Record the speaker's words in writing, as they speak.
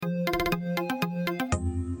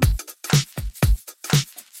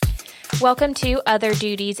Welcome to Other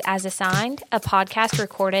Duties as Assigned, a podcast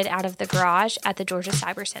recorded out of the garage at the Georgia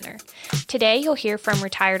Cyber Center. Today, you'll hear from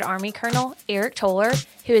retired Army Colonel Eric Toller,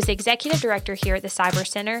 who is Executive Director here at the Cyber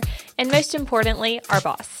Center, and most importantly, our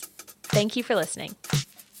boss. Thank you for listening.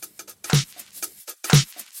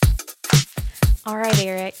 All right,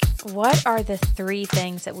 Eric, what are the 3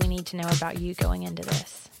 things that we need to know about you going into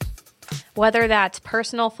this? Whether that's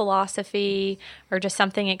personal philosophy or just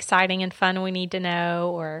something exciting and fun we need to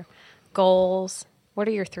know, or goals. What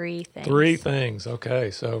are your 3 things? 3 things.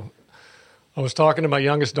 Okay. So I was talking to my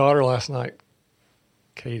youngest daughter last night,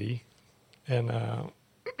 Katie, and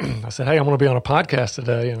I said, hey, I'm going to be on a podcast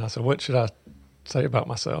today. And I said, what should I say about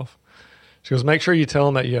myself? She goes, make sure you tell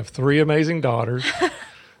them that you have 3 amazing daughters.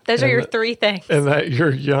 Those are your 3 things. And that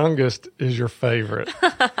your youngest is your favorite.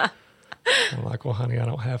 I'm like, well, honey, I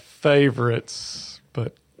don't have favorites,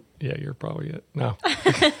 but yeah, you're probably it. No.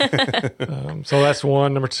 So that's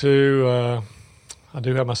 1. Number 2, I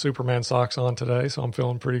do have my Superman socks on today, so I'm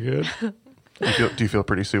feeling pretty good. Do you feel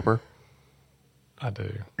pretty super? I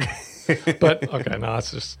do. But, okay, no,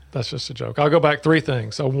 that's just a joke. I'll go back 3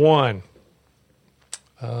 things. So 1,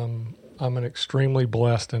 I'm an extremely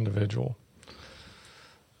blessed individual.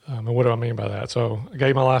 And what do I mean by that? So I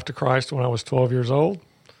gave my life to Christ when I was 12 years old.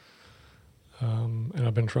 And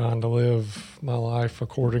I've been trying to live my life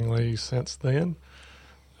accordingly since then.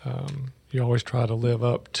 You always try to live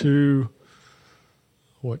up to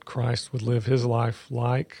what Christ would live his life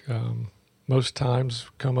like. Most times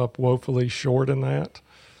come up woefully short in that.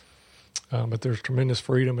 But there's tremendous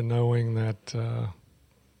freedom in knowing that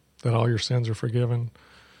all your sins are forgiven,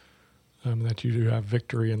 that you do have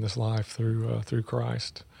victory in this life through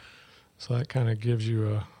Christ. So that kind of gives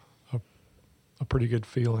you a pretty good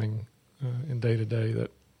feeling in day to day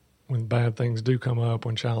that when bad things do come up,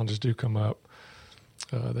 when challenges do come up,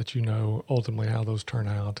 that you know ultimately how those turn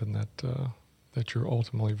out and that you're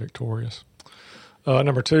ultimately victorious.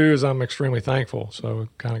 Number 2 is I'm extremely thankful. So it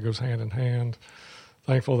kind of goes hand in hand.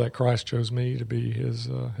 Thankful that Christ chose me to be his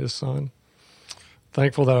son.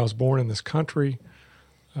 Thankful that I was born in this country.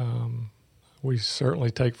 We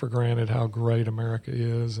certainly take for granted how great America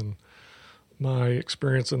is, and my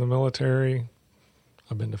experience in the military,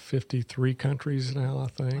 I've been to 53 countries now, I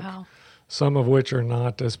think. Wow. Some of which are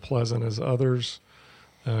not as pleasant as others.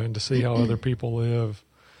 And to see how other people live,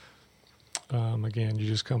 again, you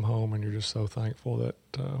just come home and you're just so thankful that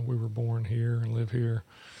we were born here and live here.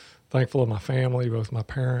 Thankful of my family, both my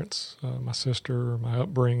parents, my sister, my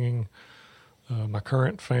upbringing, my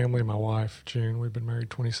current family, my wife, June. We've been married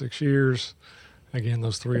 26 years. Again,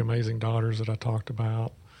 those 3 amazing daughters that I talked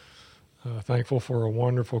about. Thankful for a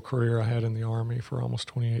wonderful career I had in the Army for almost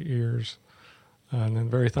 28 years. And then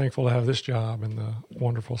very thankful to have this job and the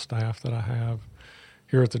wonderful staff that I have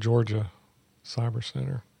here at the Georgia Cyber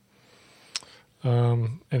Center.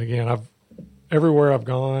 And again, everywhere I've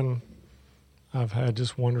gone, I've had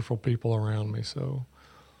just wonderful people around me. So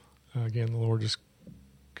again, the Lord just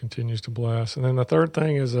continues to bless. And then the 3rd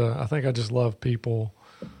thing is I think I just love people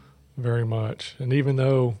very much. And even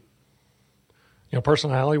though,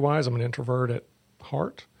 personality-wise, I'm an introvert at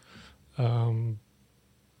heart,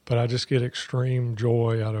 but I just get extreme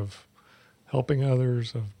joy out of helping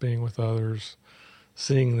others, of being with others,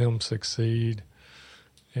 seeing them succeed.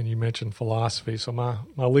 And you mentioned philosophy. So my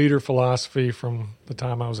leader philosophy from the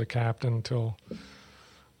time I was a captain until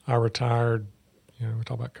I retired, we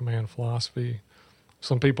talk about command philosophy.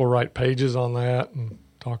 Some people write pages on that and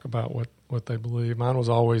talk about what they believe. Mine was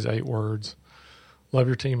always 8 words. Love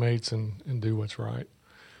your teammates and do what's right.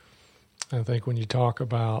 And I think when you talk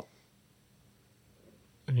about,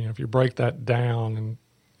 if you break that down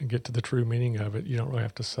and get to the true meaning of it, you don't really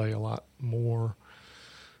have to say a lot more.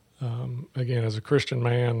 Again, as a Christian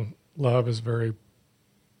man, love is very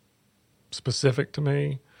specific to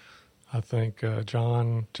me. I think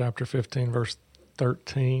John chapter 15, verse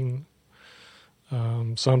 13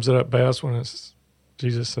 sums it up best when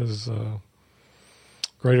Jesus says,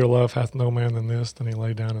 greater love hath no man than this, than he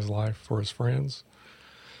laid down his life for his friends.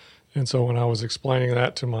 And so when I was explaining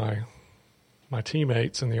that to my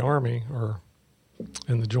teammates in the Army or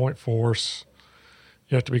in the Joint Force,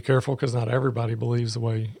 you have to be careful because not everybody believes the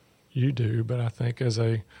way you do. But I think as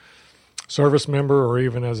a service member or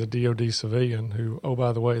even as a DOD civilian who, oh,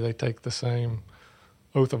 by the way, they take the same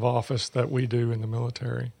oath of office that we do in the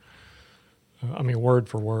military. Word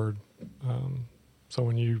for word. So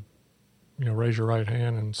when you raise your right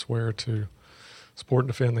hand and swear to support and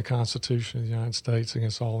defend the Constitution of the United States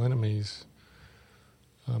against all enemies,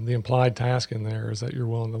 the implied task in there is that you're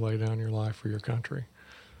willing to lay down your life for your country.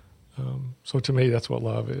 So to me, that's what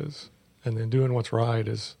love is. And then doing what's right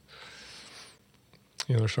is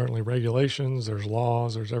there's certainly regulations, there's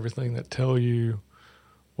laws, there's everything that tell you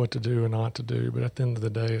what to do and not to do. But at the end of the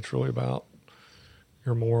day, it's really about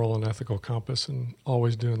your moral and ethical compass and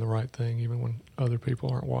always doing the right thing, even when other people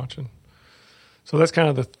aren't watching. So that's kind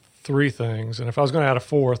of the three things. And if I was going to add a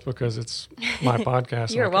fourth, because it's my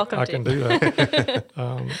podcast, You're welcome I to. can do that,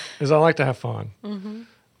 is I like to have fun. Mm-hmm.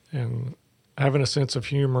 And having a sense of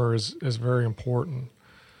humor is very important,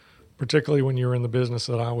 particularly when you're in the business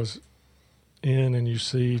that I was in and you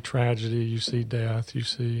see tragedy, you see death, you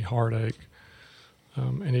see heartache.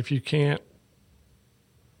 And if you can't,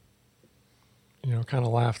 kind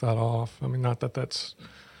of laugh that off. I mean, not that that's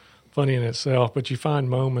funny in itself, but you find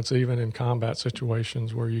moments even in combat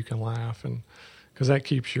situations where you can laugh, and because that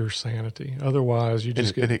keeps your sanity. Otherwise, you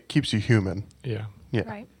just and it keeps you human. Yeah.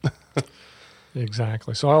 Right.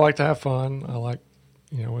 Exactly. So I like to have fun. I like,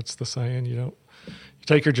 what's the saying? You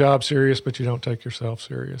take your job serious, but you don't take yourself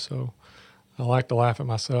serious. So I like to laugh at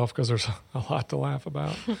myself because there's a lot to laugh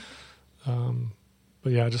about.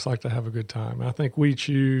 But yeah, I just like to have a good time. I think we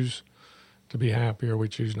choose to be happy or we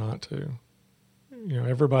choose not to.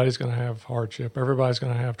 Everybody's going to have hardship. Everybody's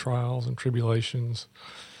going to have trials and tribulations.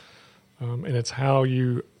 And it's how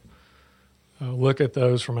you look at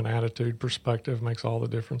those from an attitude perspective makes all the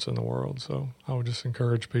difference in the world. So I would just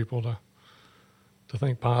encourage people to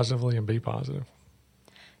think positively and be positive.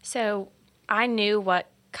 So I knew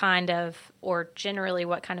generally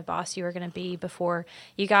what kind of boss you were going to be before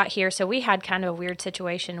you got here. So we had kind of a weird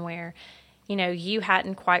situation where, you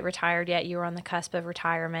hadn't quite retired yet. You were on the cusp of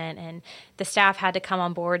retirement, and the staff had to come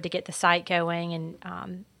on board to get the site going,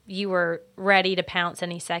 and you were ready to pounce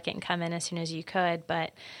any second and come in as soon as you could.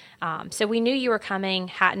 But so we knew you were coming,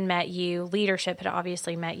 hadn't met you. Leadership had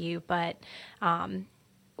obviously met you, but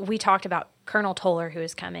we talked about Colonel Toller, who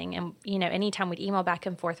was coming. And, anytime we'd email back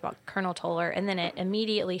and forth about Colonel Toller, and then it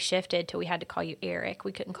immediately shifted to we had to call you Eric.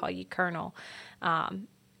 We couldn't call you Colonel.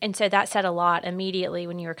 And so that said a lot immediately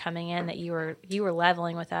when you were coming in, that you were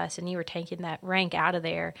leveling with us and you were taking that rank out of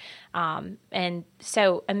there. And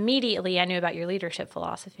so immediately I knew about your leadership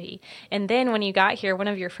philosophy. And then when you got here, one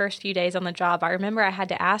of your first few days on the job, I remember I had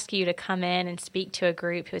to ask you to come in and speak to a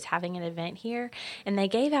group who was having an event here. And they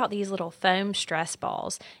gave out these little foam stress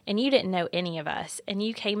balls. And you didn't know any of us. And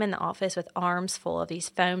you came in the office with arms full of these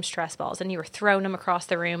foam stress balls. And you were throwing them across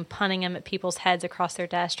the room, punting them at people's heads across their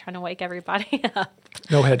desk, trying to wake everybody up.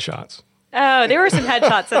 No headshots. Oh, there were some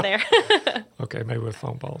headshots in there. Okay, maybe with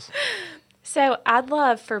phone balls. So I'd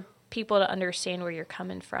love for people to understand where you're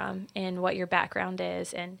coming from and what your background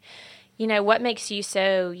is, and what makes you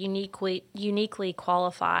so uniquely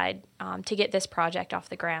qualified to get this project off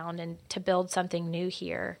the ground and to build something new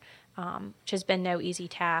here, which has been no easy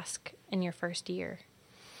task in your first year.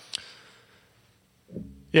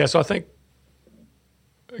 Yeah, so I think,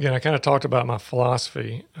 again, I kind of talked about my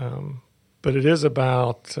philosophy, but it is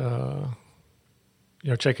about,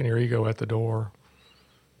 checking your ego at the door.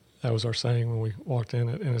 That was our saying when we walked in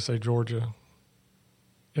at NSA Georgia.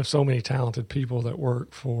 You have so many talented people that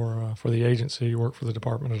work for the agency, work for the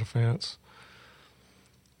Department of Defense.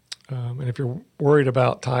 And if you're worried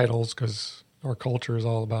about titles, because our culture is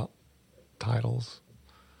all about titles,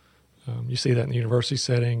 you see that in the university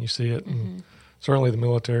setting, you see it in certainly the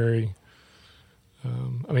military.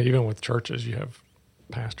 Even with churches, you have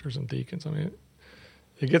pastors and deacons.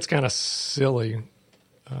 It gets kind of silly.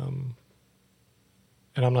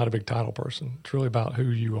 And I'm not a big title person. It's really about who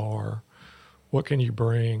you are. What can you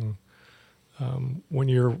bring? When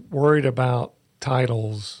you're worried about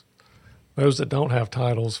titles, those that don't have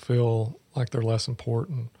titles feel like they're less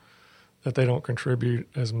important, that they don't contribute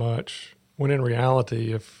as much. When in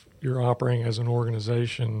reality, if you're operating as an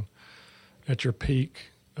organization at your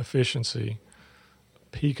peak efficiency,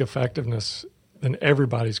 peak effectiveness, then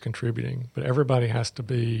everybody's contributing. But everybody has to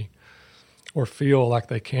be or feel like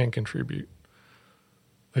they can contribute.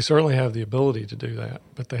 They certainly have the ability to do that,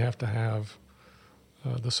 but they have to have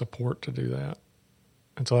the support to do that.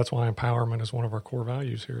 And so that's why empowerment is one of our core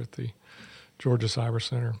values here at the Georgia Cyber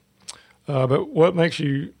Center. But what makes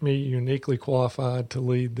me uniquely qualified to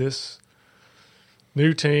lead this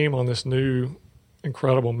new team on this new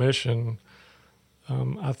incredible mission?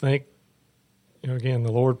 I think, again,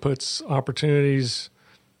 the Lord puts opportunities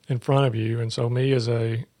in front of you. And so me as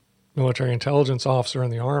a military intelligence officer in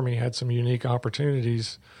the Army had some unique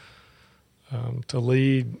opportunities to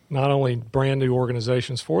lead not only brand new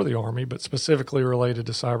organizations for the Army, but specifically related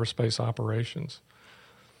to cyberspace operations.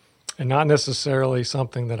 And not necessarily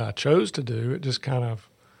something that I chose to do. It just kind of,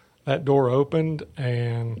 that door opened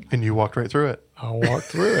and you walked right through it. I walked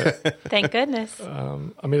through it. Thank goodness.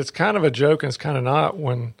 It's kind of a joke and it's kind of not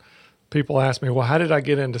when people ask me, well, how did I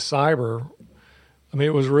get into cyber? I mean,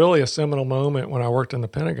 it was really a seminal moment when I worked in the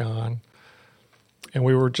Pentagon, and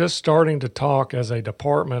we were just starting to talk as a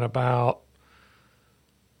department about,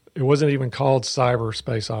 it wasn't even called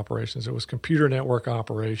cyberspace operations. It was computer network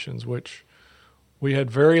operations, which we had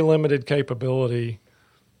very limited capability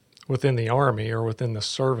within the Army or within the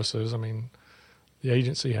services. I mean, the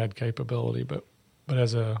agency had capability, but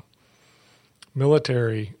as a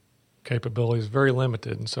military capability is very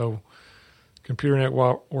limited. And so computer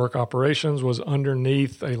network operations was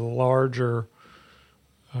underneath a larger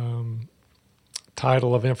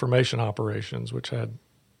title of information operations, which had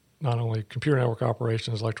not only computer network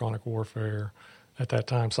operations, electronic warfare, at that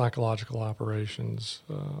time, psychological operations,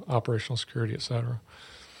 operational security, et cetera.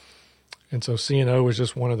 And so CNO was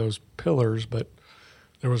just one of those pillars, but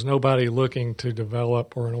there was nobody looking to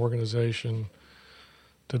develop, or an organization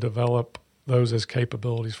to develop those as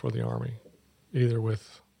capabilities for the Army, either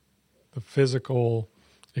with the physical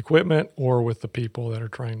equipment or with the people that are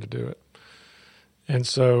trained to do it. And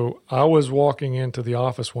so I was walking into the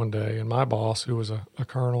office one day, and my boss, who was a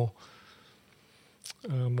colonel,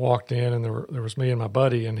 walked in, and there was me and my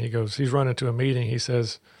buddy, and he's running to a meeting. He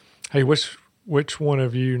says, "Hey, which one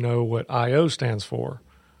of you know what IO stands for?"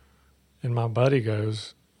 And my buddy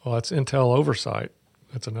goes, "Well, that's Intel Oversight."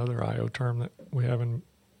 That's another IO term that we have in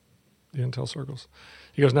the Intel circles.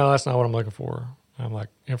 He goes, "No, that's not what I'm looking for." I'm like,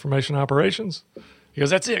 "Information operations?" He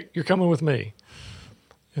goes, "That's it. You're coming with me."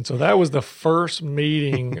 And so that was the first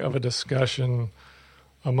meeting of a discussion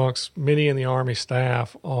amongst many in the Army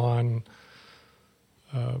staff on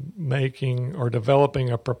making or developing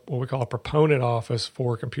what we call a proponent office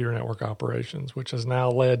for computer network operations, which has now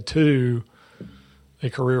led to a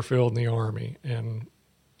career field in the Army and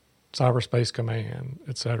cyberspace command,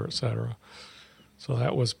 et cetera, et cetera. So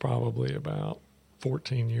that was probably about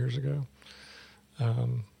 14 years ago.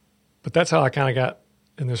 But that's how I kind of got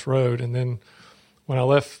in this road. And then when I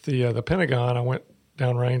left the Pentagon, I went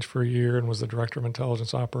downrange for a year and was the director of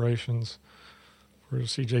intelligence operations for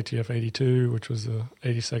CJTF 82, which was the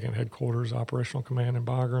 82nd Headquarters Operational Command in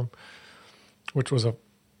Bagram, which was a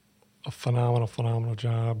phenomenal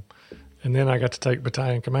job. And then I got to take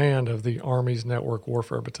battalion command of the Army's Network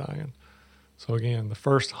Warfare Battalion. So again, the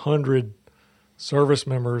first 100 service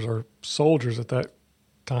members or soldiers at that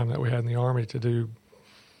time that we had in the Army to do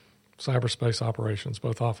cyberspace operations,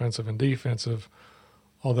 both offensive and defensive,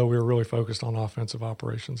 although we were really focused on offensive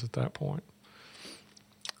operations at that point.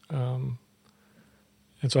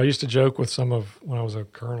 And so I used to joke with when I was a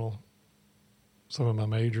colonel, some of my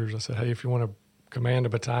majors, I said, "Hey, if you want to command a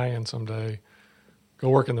battalion someday, go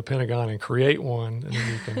work in the Pentagon and create one, and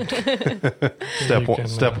then you can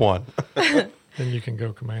Step one. Then you can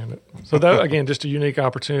go command it." So that, again, just a unique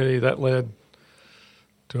opportunity that led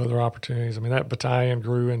to other opportunities. I mean, that battalion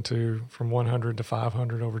grew from 100 to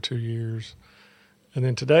 500 over 2 years. And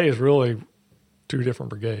then today is really two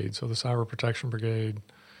different brigades. So the Cyber Protection Brigade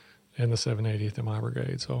and the 780th MI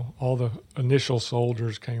Brigade. So all the initial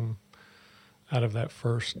soldiers came out of that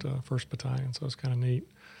first battalion. So it's kind of neat.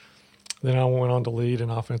 Then I went on to lead an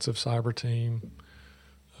offensive cyber team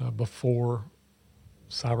before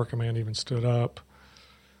Cyber Command even stood up.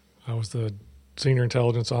 I was the senior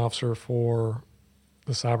intelligence officer for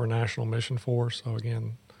the Cyber National Mission Force. So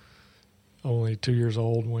again, only 2 years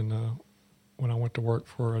old when I went to work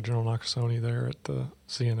for General Nakasone there at the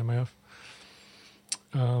CNMF.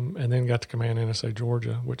 And then got to command NSA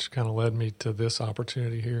Georgia, which kind of led me to this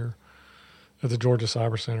opportunity here at the Georgia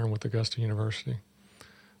Cyber Center with Augusta University.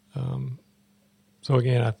 So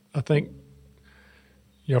again, I think,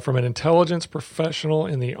 from an intelligence professional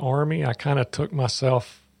in the Army, I kind of took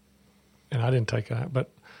myself, and I didn't take that,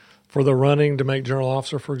 but for the running to make general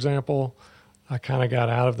officer, for example, I kind of got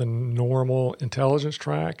out of the normal intelligence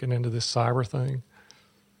track and into this cyber thing.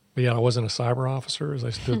 But yeah, I wasn't a cyber officer as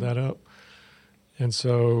I stood that up. And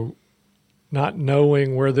so not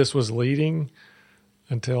knowing where this was leading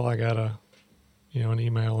until I got an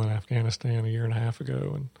email in Afghanistan a year and a half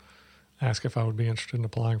ago and asked if I would be interested in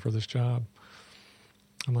applying for this job.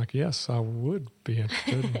 I'm like, yes, I would be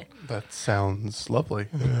interested. That sounds lovely.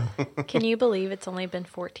 Yeah. Can you believe it's only been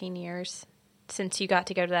 14 years since you got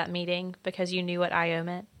to go to that meeting because you knew what IO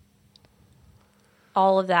meant?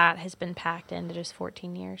 All of that has been packed into just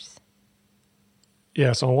 14 years.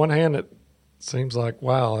 Yeah, so on one hand, it seems like,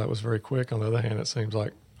 wow, that was very quick. On the other hand, it seems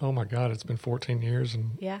like, oh my God, it's been 14 years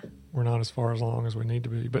and we're not as far along as we need to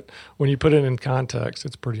be. But when you put it in context,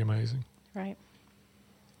 it's pretty amazing. Right.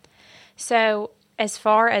 So as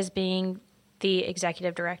far as being the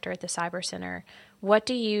executive director at the Cyber Center, what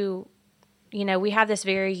do you we have this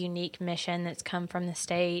very unique mission that's come from the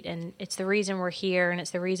state, and it's the reason we're here, and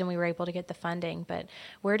it's the reason we were able to get the funding. But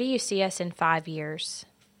where do you see us in 5 years?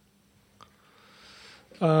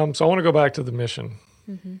 So I want to go back to the mission.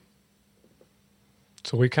 Mm-hmm.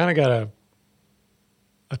 So we kind of got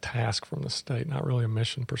a task from the state, not really a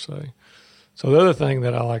mission per se. So the other thing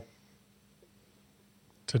that I like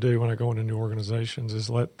to do when I go into new organizations is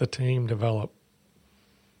let the team develop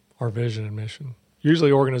our vision and mission.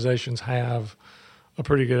 Usually organizations have a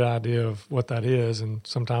pretty good idea of what that is, and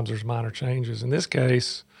sometimes there's minor changes. In this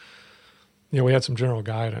case, we had some general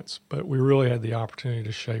guidance, but we really had the opportunity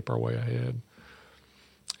to shape our way ahead.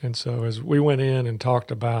 And so as we went in and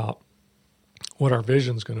talked about what our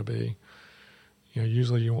vision's going to be,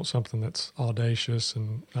 usually you want something that's audacious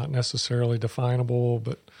and not necessarily definable,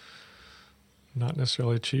 but not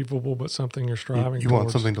necessarily achievable, but something you're striving You towards.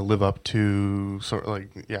 want something to live up to, sort of like,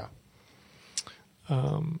 yeah.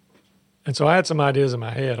 And so I had some ideas in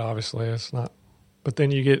my head, obviously. It's not, but then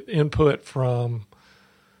you get input from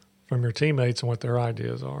your teammates and what their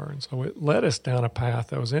ideas are. And so it led us down a path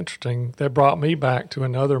that was interesting, that brought me back to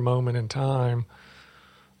another moment in time.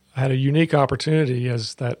 I had a unique opportunity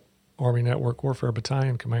as that Army Network Warfare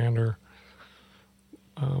Battalion commander,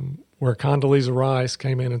 where Condoleezza Rice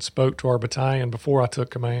came in and spoke to our battalion before I took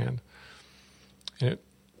command.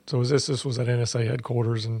 This was at NSA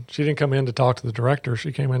headquarters, and she didn't come in to talk to the director.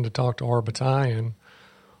 She came in to talk to our battalion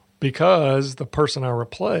because the person I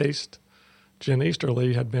replaced, Jen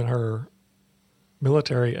Easterly, had been her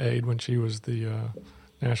military aide when she was the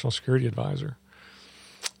National Security Advisor.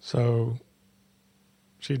 So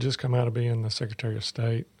she'd just come out of being the Secretary of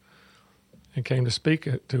State and came to speak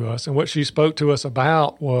to us. And what she spoke to us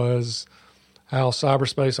about was how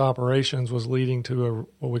cyberspace operations was leading to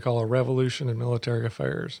what we call a revolution in military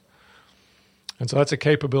affairs. And so that's a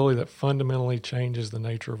capability that fundamentally changes the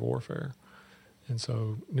nature of warfare. And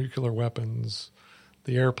so nuclear weapons,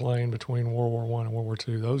 the airplane between World War I and World War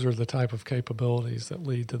II, those are the type of capabilities that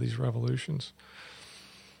lead to these revolutions.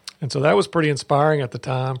 And so that was pretty inspiring at the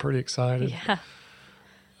time, pretty excited. Yeah.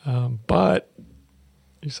 But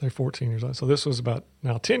you say 14 years old. So this was about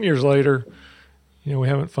now 10 years later. We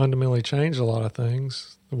haven't fundamentally changed a lot of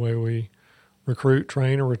things. The way we recruit,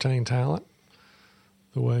 train, or retain talent,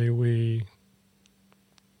 the way we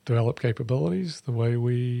develop capabilities, the way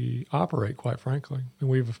we operate, quite frankly. And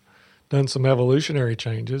we've done some evolutionary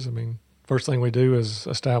changes. First thing we do is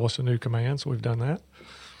establish a new command, so we've done that.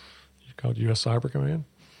 It's called U.S. Cyber Command.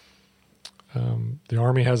 The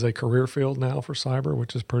Army has a career field now for cyber,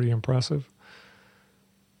 which is pretty impressive.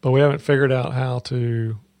 But we haven't figured out how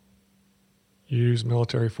to use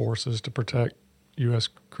military forces to protect U.S.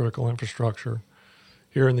 critical infrastructure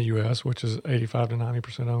here in the U.S., which is 85 to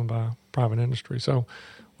 90% owned by private industry. So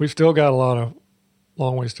we've still got a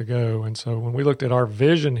long ways to go. And so when we looked at our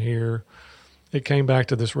vision here, it came back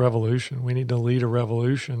to this revolution. We need to lead a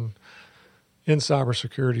revolution in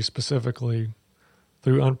cybersecurity specifically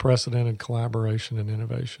through unprecedented collaboration and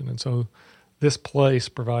innovation. And so this place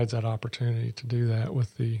provides that opportunity to do that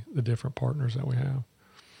with the different partners that we have.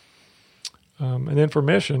 And then for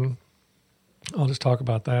mission, I'll just talk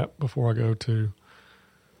about that before I go to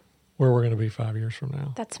where we're going to be 5 years from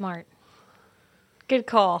now. That's smart. Good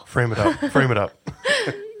call. Frame it up. Frame it up.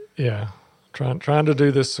 Yeah. Trying to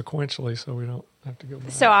do this sequentially so we don't have to go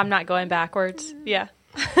back. So I'm not going backwards. Yeah.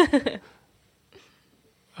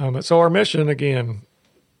 So our mission, again,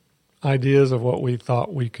 ideas of what we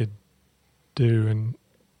thought we could do. And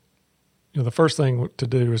the first thing to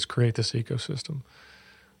do is create this ecosystem.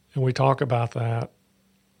 And we talk about that.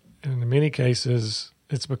 And in many cases,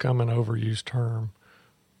 it's become an overused term,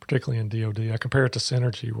 particularly in DOD. I compare it to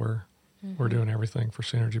synergy, where we're doing everything for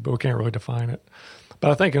synergy, but we can't really define it.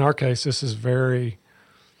 But I think in our case, this is very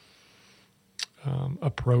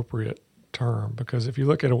appropriate term, because if you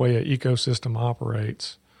look at a way an ecosystem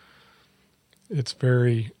operates, it's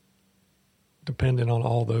very dependent on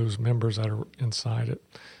all those members that are inside it.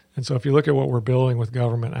 And so if you look at what we're building with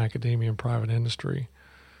government, academia, and private industry,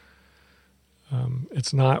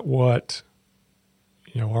 it's not what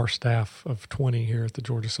our staff of 20 here at the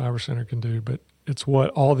Georgia Cyber Center can do, but it's what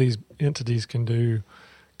all these entities can do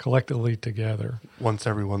collectively together. Once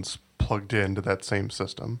everyone's plugged into that same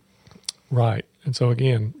system. Right. And so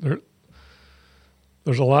again,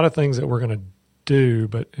 there's a lot of things that we're going to do,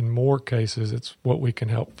 but in more cases, it's what we can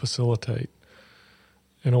help facilitate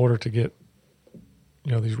in order to get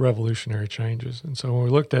these revolutionary changes. And so when we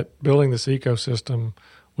looked at building this ecosystem,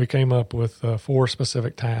 we came up with 4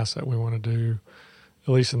 specific tasks that we want to do, at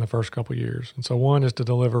least in the first couple of years. And so one is to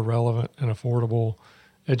deliver relevant and affordable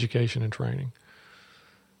education and training.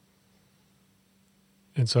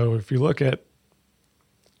 And so if you look at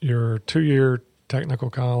your 2-year technical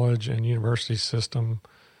college and university system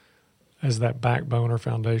as that backbone or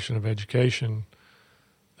foundation of education,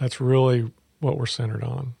 that's really what we're centered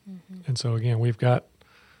on. Mm-hmm. And so, again, we've got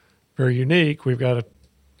very unique. We've got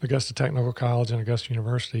Augusta Technical College and Augusta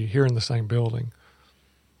University here in the same building.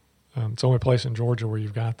 It's the only place in Georgia where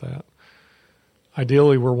you've got that.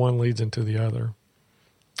 Ideally, where one leads into the other.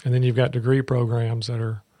 And then you've got degree programs that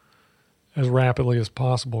are, as rapidly as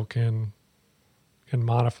possible, can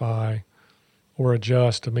modify or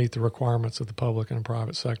adjust to meet the requirements of the public and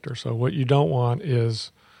private sector. So what you don't want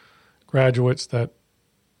is graduates that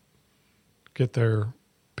get their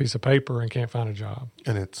piece of paper and can't find a job.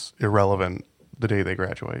 And it's irrelevant the day they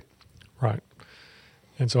graduate. Right.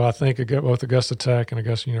 And so I think both Augusta Tech and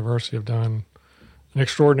Augusta University have done an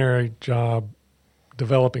extraordinary job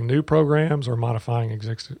developing new programs or modifying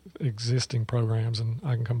existing programs, and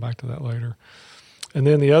I can come back to that later. And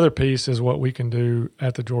then the other piece is what we can do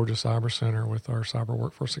at the Georgia Cyber Center with our Cyber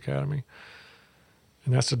Workforce Academy.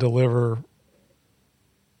 And that's to deliver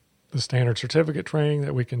the standard certificate training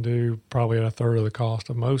that we can do probably at a third of the cost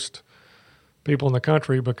of most people in the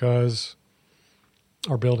country, because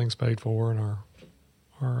our building's paid for and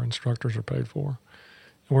our instructors are paid for.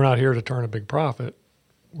 And we're not here to turn a big profit.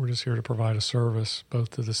 We're just here to provide a service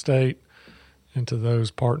both to the state and to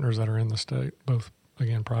those partners that are in the state, both,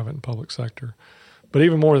 again, private and public sector. But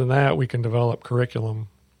even more than that, we can develop curriculum,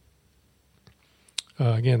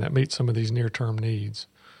 again, that meets some of these near-term needs.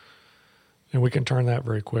 And we can turn that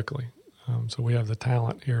very quickly. So we have the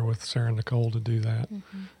talent here with Sarah and Nicole to do that.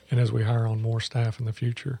 Mm-hmm. And as we hire on more staff in the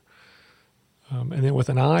future. And then with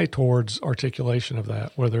an eye towards articulation of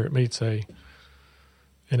that, whether it meets an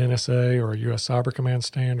NSA or a U.S. Cyber Command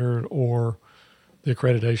standard or the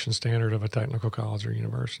accreditation standard of a technical college or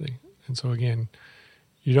university. And so, again,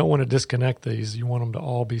 you don't want to disconnect these. You want them to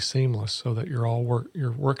all be seamless so that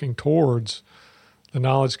you're working towards the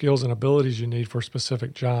knowledge, skills, and abilities you need for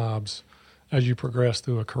specific jobs as you progress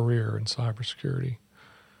through a career in cybersecurity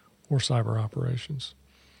or cyber operations.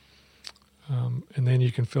 And then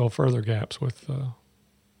you can fill further gaps with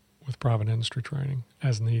private industry training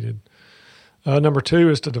as needed. Number 2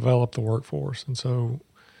 is to develop the workforce. And so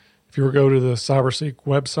if you were to go to the CyberSeek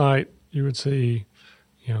website, you would see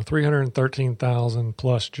 313,000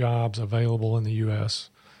 plus jobs available in the U.S.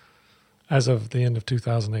 as of the end of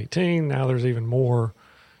 2018. Now there's even more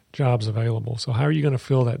jobs available. So how are you going to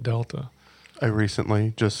fill that delta? I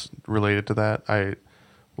recently, just related to that, I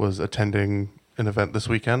was attending an event this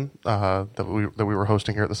weekend that we were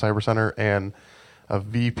hosting here at the Cyber Center, and a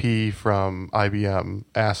VP from IBM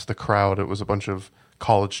asked the crowd, it was a bunch of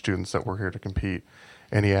college students that were here to compete,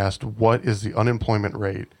 and he asked, what is the unemployment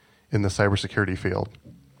rate in the cybersecurity field?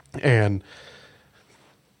 And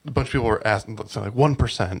a bunch of people were asking, let's say like 1%,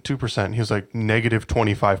 2%. He was like negative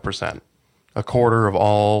 25%. A quarter of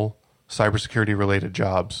all cybersecurity related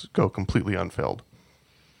jobs go completely unfilled.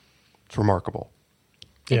 It's remarkable.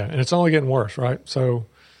 Yeah, and it's only getting worse, right? So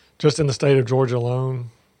just in the state of Georgia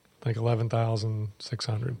alone, I think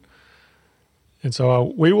 11,600. And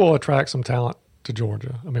so we will attract some talent to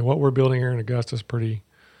Georgia. I mean, what we're building here in Augusta is pretty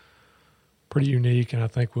unique, and I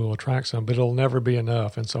think we'll attract some, but it'll never be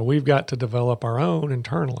enough. And so we've got to develop our own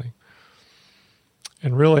internally.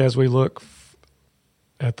 And really, as we look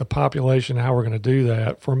at the population, how we're going to do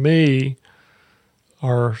that, for me,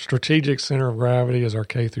 our strategic center of gravity is our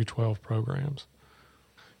K through 12 programs.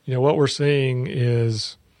 What we're seeing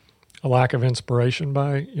is a lack of inspiration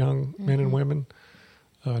by young men and women,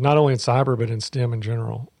 not only in cyber, but in STEM in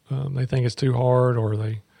general. They think it's too hard, or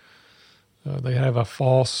they have a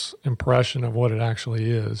false impression of what it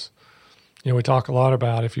actually is. We talk a lot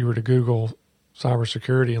about, if you were to Google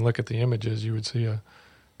cybersecurity and look at the images, you would see a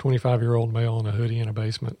 25-year-old male in a hoodie in a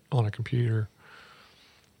basement on a computer.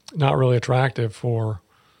 Not really attractive for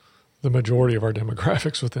the majority of our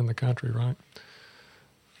demographics within the country, right?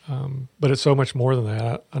 But it's so much more than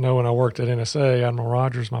that. I know when I worked at NSA, Admiral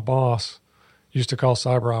Rogers, my boss, used to call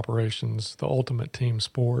cyber operations the ultimate team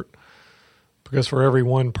sport, because for every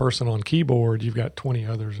one person on keyboard, you've got 20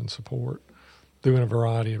 others in support doing a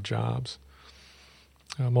variety of jobs,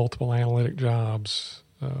 multiple analytic jobs,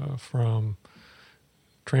 from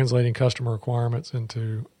translating customer requirements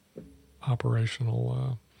into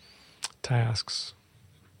operational tasks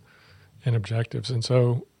and objectives. And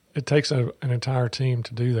so it takes an entire team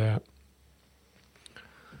to do that.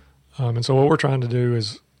 And so what we're trying to do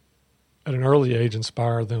is, at an early age,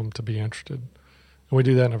 inspire them to be interested. And we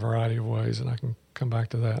do that in a variety of ways, and I can come back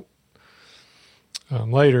to that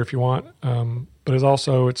later if you want. But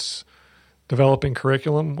it's developing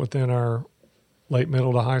curriculum within our late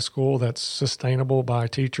middle to high school that's sustainable by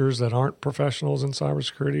teachers that aren't professionals in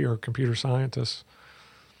cybersecurity or computer scientists.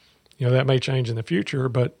 That may change in the future,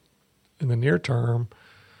 but in the near term,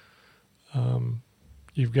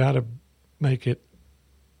 you've got to make it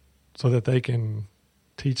so that they can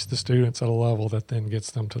teach the students at a level that then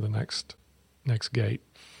gets them to the next gate.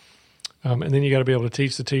 And then you got to be able to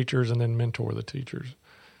teach the teachers and then mentor the teachers.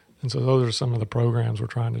 And so those are some of the programs we're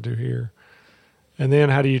trying to do here. And then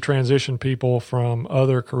how do you transition people from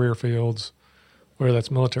other career fields, whether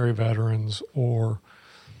that's military veterans or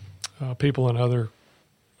people in other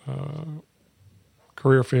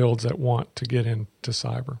career fields that want to get into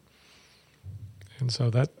cyber. And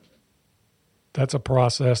so that's a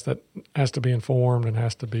process that has to be informed and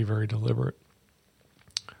has to be very deliberate.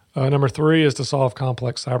 Number 3 is to solve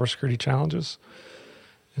complex cybersecurity challenges.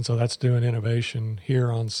 And so that's doing innovation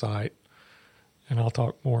here on site. And I'll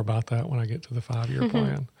talk more about that when I get to the 5-year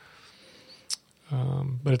plan.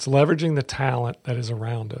 But it's leveraging the talent that is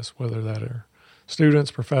around us, whether that are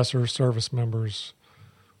students, professors, service members,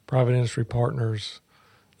 private industry partners.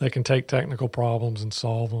 They can take technical problems and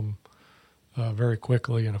solve them very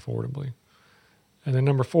quickly and affordably. And then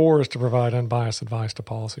number 4 is to provide unbiased advice to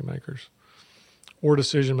policymakers or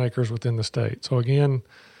decision makers within the state. So again,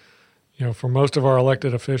 for most of our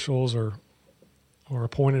elected officials or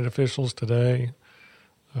appointed officials today,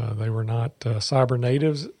 they were not cyber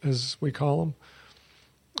natives, as we call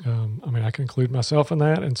them. I can include myself in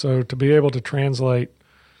that. And so to be able to translate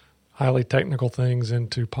highly technical things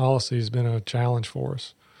into policy has been a challenge for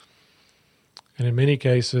us. And in many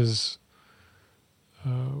cases,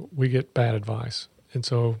 we get bad advice. And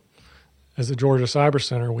so as the Georgia Cyber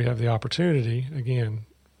Center, we have the opportunity, again,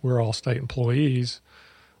 we're all state employees,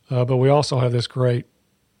 but we also have this great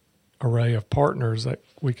array of partners that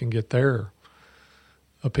we can get their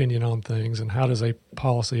opinion on things and how does a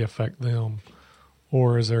policy affect them?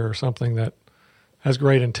 Or is there something that has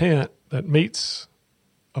great intent that meets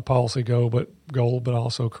a policy goal, but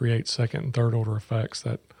also creates second and third order effects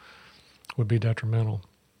that would be detrimental?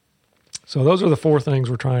 So those are the 4 things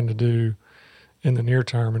we're trying to do in the near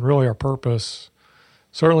term, and really our purpose,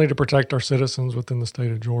 certainly to protect our citizens within the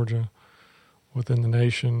state of Georgia, within the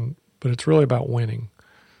nation, but it's really about winning.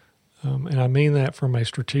 And I mean that from a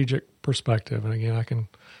strategic perspective. And again, I can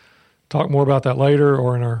talk more about that later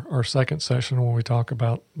or in our second session when we talk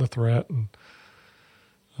about the threat and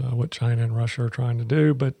what China and Russia are trying to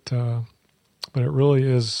do. But it really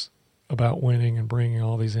is about winning and bringing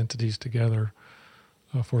all these entities together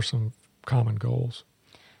for some common goals.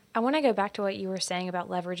 I want to go back to what you were saying about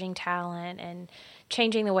leveraging talent and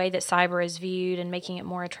changing the way that cyber is viewed and making it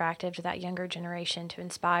more attractive to that younger generation to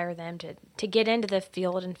inspire them to get into the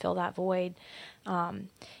field and fill that void.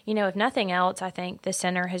 If nothing else, I think the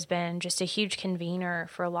center has been just a huge convener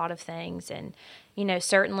for a lot of things. And,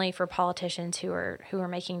 certainly for politicians who are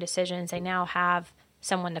making decisions, they now have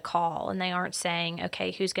someone to call and they aren't saying,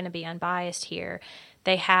 okay, who's going to be unbiased here?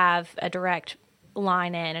 They have a direct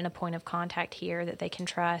line in and a point of contact here that they can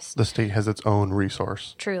trust. The state has its own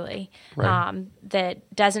resource. Truly. Right.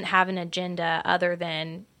 That doesn't have an agenda other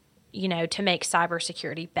than, to make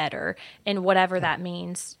cybersecurity better and whatever that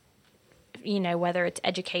means, whether it's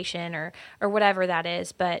education or whatever that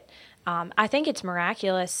is. But I think it's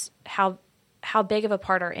miraculous how big of a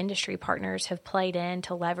part our industry partners have played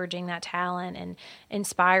into leveraging that talent and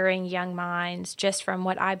inspiring young minds, just from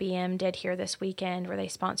what IBM did here this weekend, where they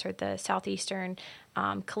sponsored the Southeastern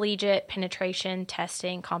Collegiate Penetration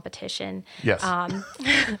Testing Competition. Yes.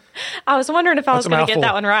 I was wondering if I was going to get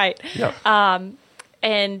that one right. Yep.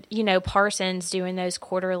 And, Parsons doing those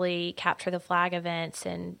quarterly capture the flag events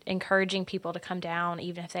and encouraging people to come down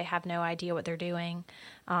even if they have no idea what they're doing.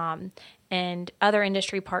 And other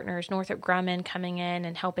industry partners, Northrop Grumman coming in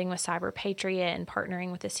and helping with Cyber Patriot and partnering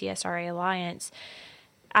with the CSRA Alliance.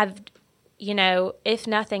 If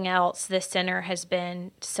nothing else, this center has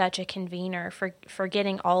been such a convener for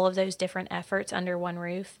getting all of those different efforts under one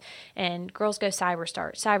roof. And Girls Go Cyber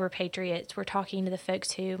Start, Cyber Patriots, we're talking to the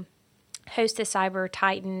folks who host the Cyber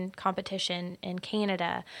Titan competition in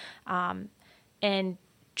Canada. And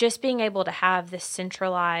just being able to have this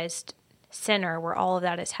centralized center where all of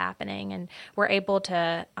that is happening, and we're able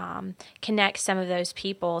to connect some of those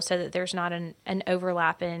people so that there's not an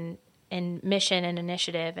overlap in mission and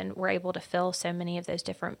initiative, and we're able to fill so many of those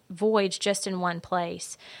different voids just in one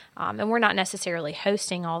place. And we're not necessarily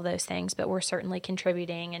hosting all those things, but we're certainly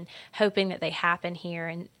contributing and hoping that they happen here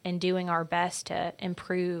and doing our best to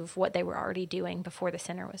improve what they were already doing before the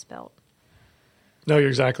center was built. No, you're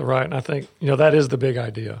exactly right. And I think, that is the big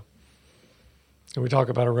idea. And we talk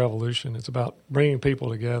about a revolution. It's about bringing people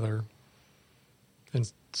together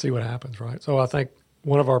and see what happens, right? So I think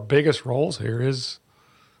one of our biggest roles here is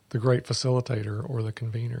the great facilitator or the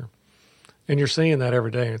convener. And you're seeing that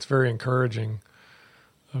every day. And it's very encouraging,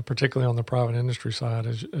 particularly on the private industry side,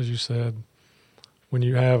 as you said, when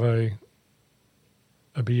you have a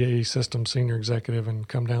BAE Systems senior executive and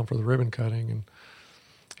come down for the ribbon cutting, and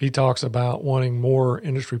he talks about wanting more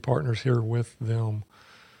industry partners here with them.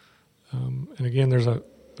 And again, there's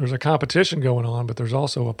a competition going on, but there's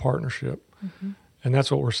also a partnership. Mm-hmm. And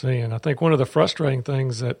that's what we're seeing. I think one of the frustrating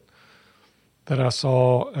things that I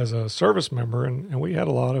saw as a service member, and we had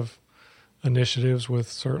a lot of initiatives with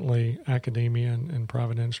certainly academia and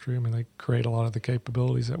private industry. I mean, they create a lot of the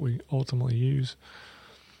capabilities that we ultimately use.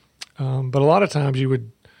 But a lot of times you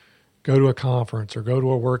would go to a conference or go to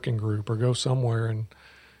a working group or go somewhere and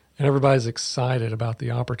everybody's excited about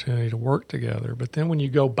the opportunity to work together. But then when you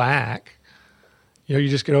go back, you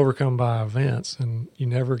just get overcome by events and you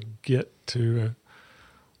never get to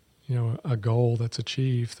a goal that's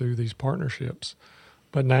achieved through these partnerships.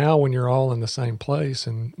 But now when you're all in the same place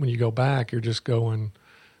and when you go back, you're just going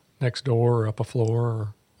next door or up a floor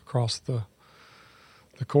or across the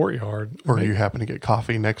courtyard. Or you happen to get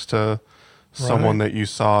coffee next to someone that you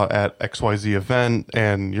saw at XYZ event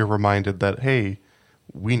and you're reminded that, hey,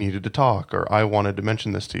 we needed to talk, or I wanted to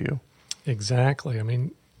mention this to you. Exactly. I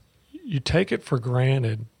mean, you take it for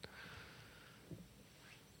granted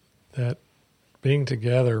that being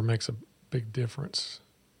together makes a big difference.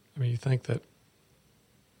 I mean, you think that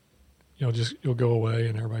you'll go away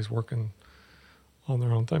and everybody's working on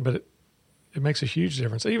their own thing, but it makes a huge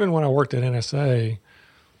difference. Even when I worked at NSA,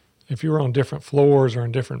 if you were on different floors or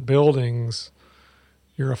in different buildings,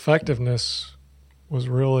 your effectiveness was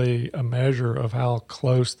really a measure of how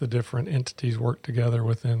close the different entities work together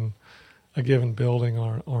within a given building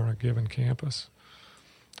or on a given campus.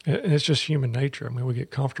 And it's just human nature. I mean, we get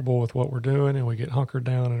comfortable with what we're doing and we get hunkered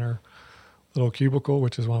down in our little cubicle,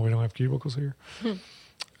 which is why we don't have cubicles here.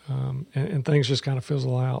 And things just kind of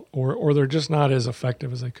fizzle out or they're just not as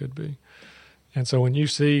effective as they could be. And so when you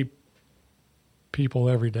see people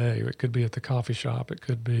every day, it could be at the coffee shop, it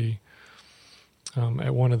could be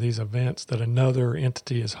at one of these events that another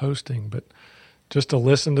entity is hosting, but just to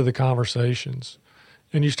listen to the conversations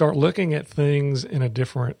and you start looking at things in a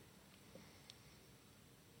different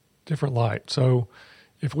light. So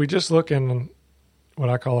if we just look in what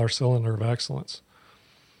I call our cylinder of excellence,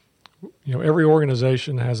 every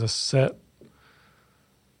organization has a set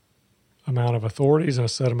amount of authorities and a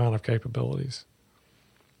set amount of capabilities.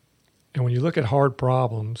 And when you look at hard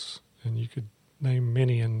problems, and you could name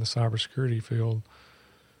many in the cybersecurity field,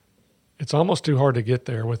 it's almost too hard to get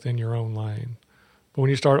there within your own lane. But when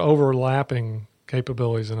you start overlapping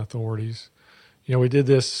capabilities and authorities, we did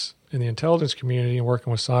this in the intelligence community and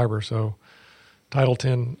working with cyber. So Title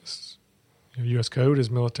 10 U.S. Code is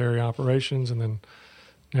military operations, and then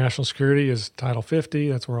national security is Title 50.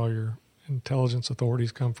 That's where all your intelligence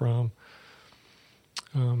authorities come from.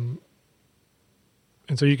 And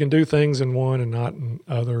so you can do things in one and not in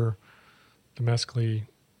other, domestically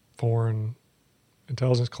foreign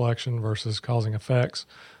intelligence collection versus causing effects.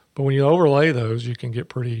 But when you overlay those, you can get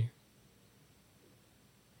pretty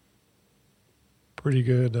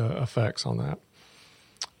good effects on that.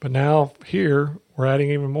 But now here, we're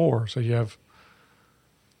adding even more. So you have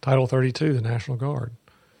Title 32, the National Guard,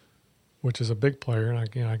 which is a big player. And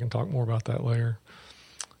again, I can talk more about that later.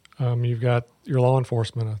 You've got your law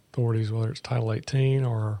enforcement authorities, whether it's Title 18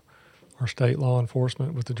 or our state law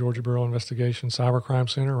enforcement with the Georgia Bureau of Investigation Cybercrime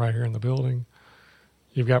Center right here in the building.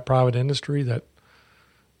 You've got private industry that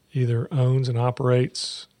either owns and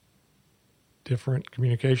operates different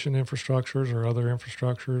communication infrastructures or other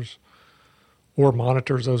infrastructures or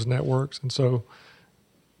monitors those networks. And so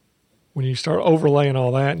when you start overlaying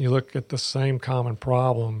all that and you look at the same common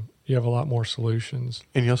problem, you have a lot more solutions.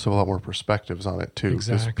 And you also have a lot more perspectives on it, too.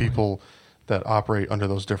 Exactly. Because people that operate under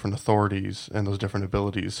those different authorities and those different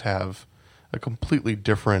abilities have a completely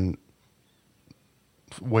different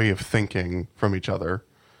way of thinking from each other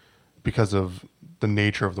because of the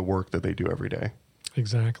nature of the work that they do every day.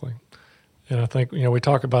 Exactly. And I think, we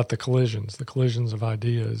talk about the collisions of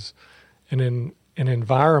ideas, and in an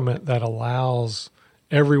environment that allows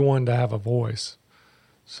everyone to have a voice.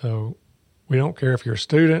 So we don't care if you're a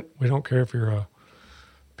student, we don't care if you're a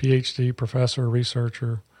PhD, professor,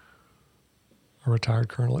 researcher, a retired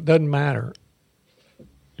colonel. It doesn't matter.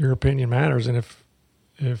 Your opinion matters, and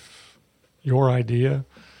if your idea,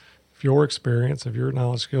 if your experience, if your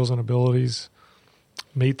knowledge, skills, and abilities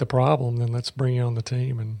meet the problem, then let's bring you on the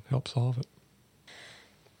team and help solve it.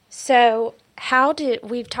 So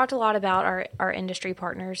We've talked a lot about our industry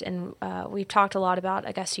partners, and we've talked a lot about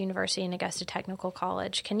Augusta University and Augusta Technical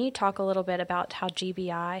College. Can you talk a little bit about how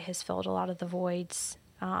GBI has filled a lot of the voids?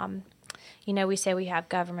 We say we have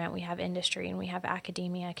government, we have industry, and we have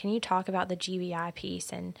academia. Can you talk about the GBI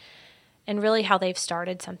piece and really how they've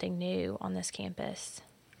started something new on this campus?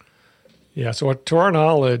 Yeah, so to our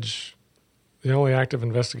knowledge, the only active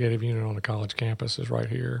investigative unit on the college campus is right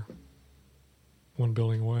here, one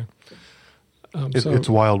building away. It's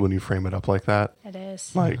wild when you frame it up like that. It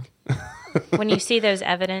is. Like when you see those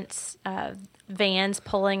evidence vans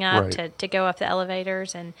pulling up right. to go up the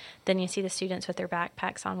elevators, and then you see the students with their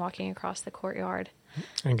backpacks on walking across the courtyard.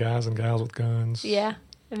 And guys and gals with guns. Yeah,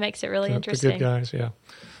 it makes it really interesting. The good guys, yeah.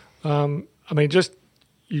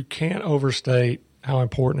 You can't overstate how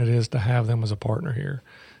important it is to have them as a partner here.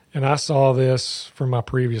 And I saw this from my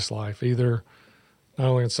previous life, either not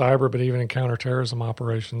only in cyber, but even in counterterrorism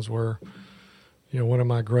operations where, one of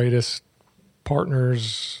my greatest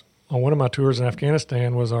partners on one of my tours in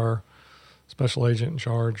Afghanistan was our special agent in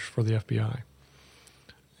charge for the FBI.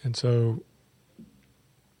 And so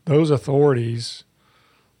those authorities,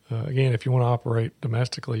 again, if you want to operate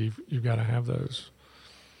domestically, you've got to have those.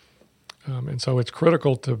 And so it's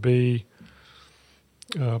critical to be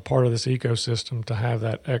part of this ecosystem, to have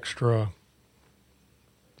that extra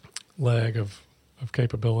leg of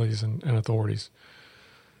capabilities and authorities.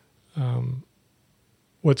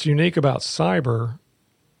 What's unique about cyber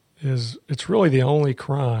is it's really the only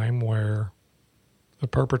crime where the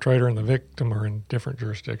perpetrator and the victim are in different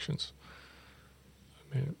jurisdictions.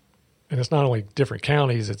 And it's not only different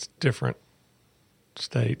counties, it's different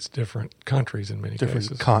states, different countries in many cases.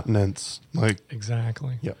 Different continents.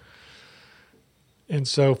 Exactly. Yep. And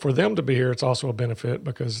so for them to be here, it's also a benefit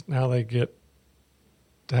because now they get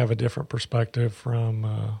to have a different perspective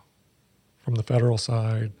from the federal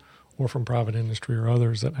side or from private industry or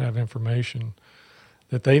others that have information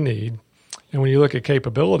that they need. And when you look at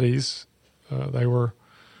capabilities, they were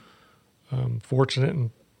fortunate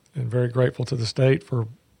and very grateful to the state for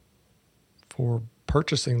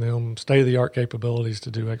purchasing them state-of-the-art capabilities to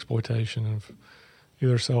do exploitation of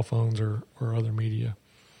either cell phones or other media.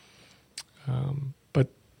 But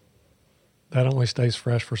that only stays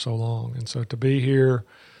fresh for so long. And so to be here,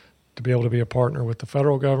 to be able to be a partner with the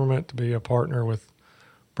federal government, to be a partner with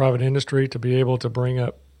private industry, to be able to bring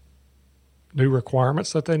up new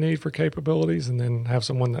requirements that they need for capabilities and then have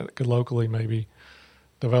someone that could locally maybe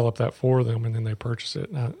develop that for them and then they purchase it.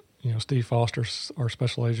 Now, Steve Foster, our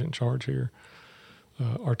special agent in charge here,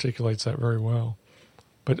 articulates that very well.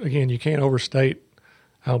 But again, you can't overstate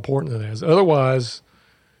how important it is. Otherwise,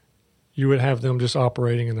 you would have them just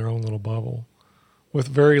operating in their own little bubble with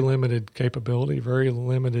very limited capability, very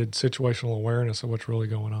limited situational awareness of what's really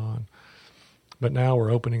going on. But now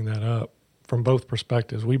we're opening that up from both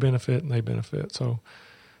perspectives. We benefit and they benefit. So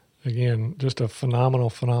again, just a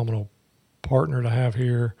phenomenal partner to have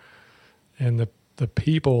here. And the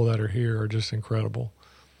people that are here are just incredible.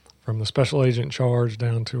 From the special agent in charge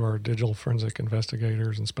down to our digital forensic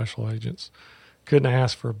investigators and special agents. Couldn't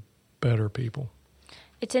ask for better people.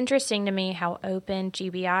 It's interesting to me how open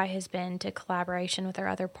GBI has been to collaboration with our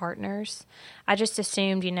other partners. I just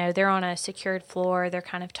assumed, they're on a secured floor, they're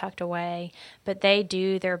kind of tucked away, but they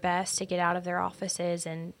do their best to get out of their offices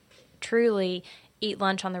and truly eat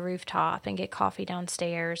lunch on the rooftop and get coffee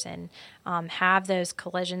downstairs and have those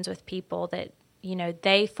collisions with people that,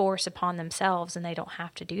 they force upon themselves and they don't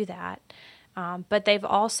have to do that. But they've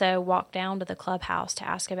also walked down to the clubhouse to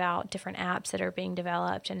ask about different apps that are being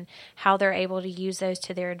developed and how they're able to use those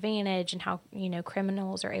to their advantage and how,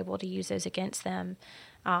 criminals are able to use those against them.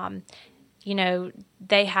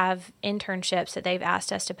 They have internships that they've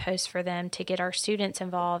asked us to post for them to get our students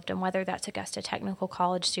involved, and whether that's Augusta Technical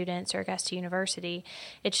College students or Augusta University,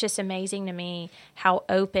 it's just amazing to me how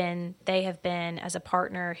open they have been as a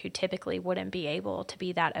partner who typically wouldn't be able to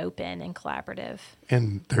be that open and collaborative.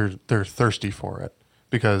 And they're thirsty for it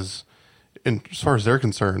because, as far as they're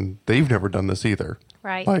concerned, they've never done this either.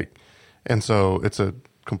 Right. And so it's a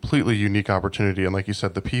completely unique opportunity. And like you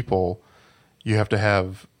said, the people, you have to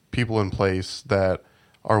have people in place that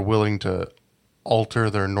are willing to alter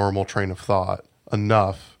their normal train of thought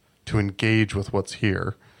enough to engage with what's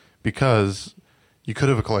here, because you could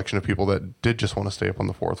have a collection of people that did just want to stay up on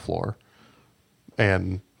the fourth floor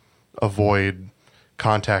and avoid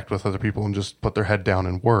contact with other people and just put their head down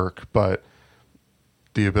and work. But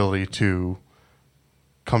the ability to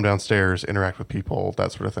come downstairs, interact with people,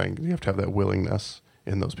 that sort of thing, you have to have that willingness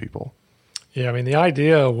in those people. Yeah, the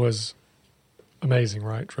idea was amazing,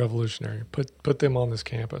 right? It's revolutionary. Put them on this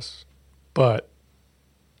campus, but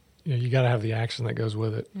you got to have the action that goes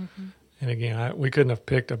with it. Mm-hmm. And again, we couldn't have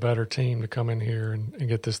picked a better team to come in here and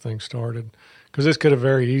get this thing started, because this could have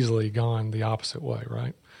very easily gone the opposite way,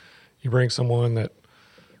 right? You bring someone that,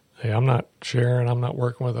 hey, I'm not sharing, I'm not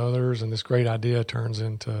working with others, and this great idea turns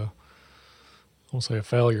into, I won't say a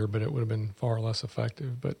failure, but it would have been far less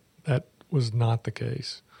effective. But that was not the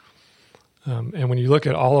case. And when you look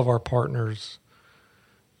at all of our partners,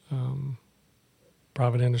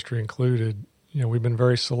 private industry included, we've been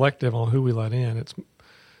very selective on who we let in. It's,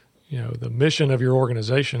 the mission of your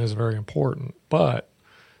organization is very important, but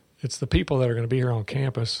it's the people that are going to be here on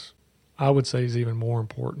campus, I would say, is even more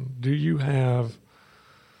important. Do you have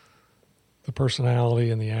the personality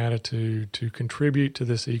and the attitude to contribute to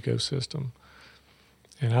this ecosystem?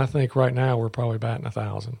 And I think right now we're probably batting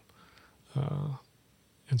 1,000.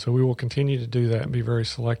 And so we will continue to do that and be very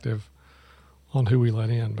selective on who we let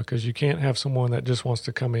in, because you can't have someone that just wants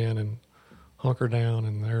to come in and hunker down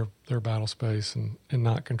in their battle space and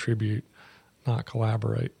not contribute, not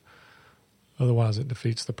collaborate. Otherwise, it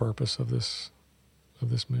defeats the purpose of this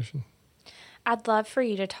mission. I'd love for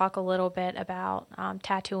you to talk a little bit about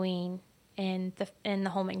Tatooine in the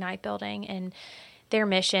Home McKnight building and their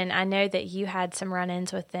mission. I know that you had some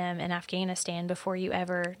run-ins with them in Afghanistan before you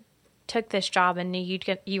ever took this job and knew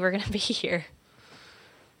you were going to be here.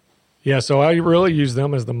 Yeah, so I really use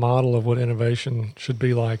them as the model of what innovation should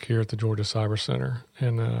be like here at the Georgia Cyber Center.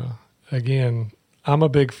 And again, I'm a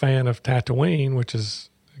big fan of Tatooine, which is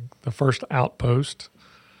the first outpost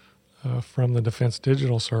from the Defense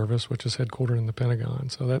Digital Service, which is headquartered in the Pentagon.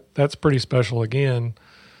 So that's pretty special, again,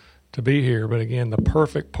 to be here. But again, the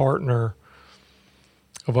perfect partner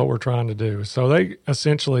of what we're trying to do. So they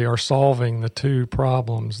essentially are solving the two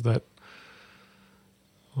problems that,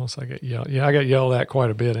 I got yelled. Yeah, I got yelled at quite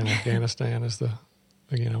a bit in Afghanistan I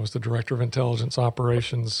was the director of intelligence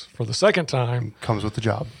operations for the second time. Comes with the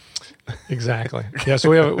job. Exactly. Yeah, so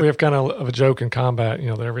we have kind of a joke in combat,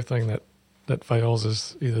 that everything that fails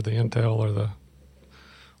is either the intel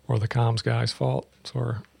or the comms guy's fault,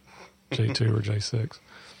 or J2 or J6.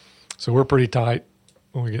 So we're pretty tight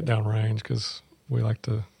when we get down range because we like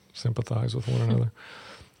to sympathize with one another.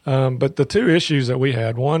 But the two issues that we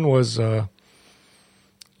had, one was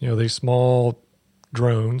these small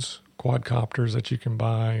drones, quadcopters that you can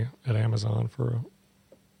buy at Amazon for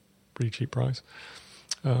a pretty cheap price.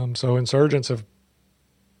 So insurgents have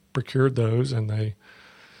procured those, and they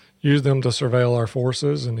use them to surveil our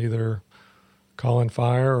forces and either call in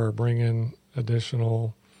fire or bring in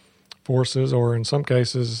additional forces, or in some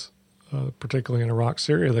cases, particularly in Iraq,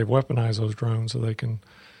 Syria, they've weaponized those drones so they can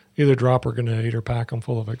either drop a grenade or pack them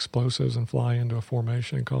full of explosives and fly into a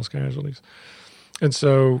formation and cause casualties. And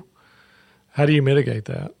so how do you mitigate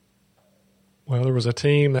that? Well, there was a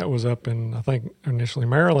team that was up in, I think, initially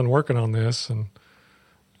Maryland working on this, and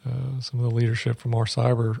some of the leadership from our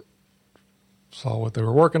cyber saw what they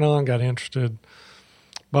were working on, got interested.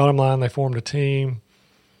 Bottom line, they formed a team.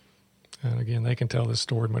 And again, they can tell this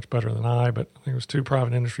story much better than I, but I think it was 2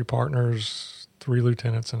 private industry partners, 3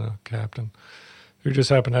 lieutenants, and a captain who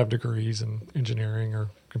just happened to have degrees in engineering or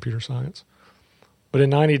computer science. But in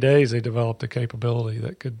 90 days, they developed a capability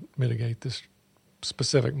that could mitigate this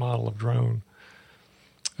specific model of drone.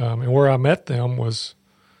 And where I met them was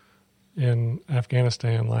in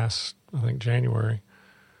Afghanistan last, I think, January.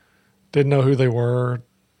 Didn't know who they were.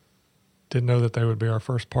 Didn't know that they would be our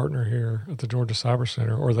first partner here at the Georgia Cyber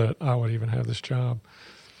Center, or that I would even have this job.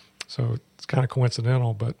 So it's kind of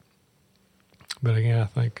coincidental, but again, I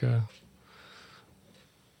think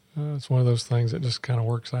it's one of those things that just kind of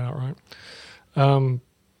works out, right?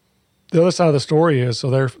 The other side of the story is, so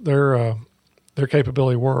their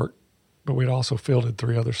capability worked, but we'd also fielded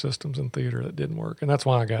 3 other systems in theater that didn't work, and that's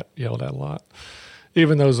why I got yelled at a lot,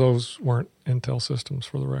 even though those weren't Intel systems,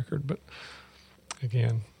 for the record. But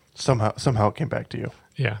again, somehow it came back to you.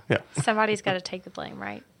 Yeah. Somebody's got to take the blame,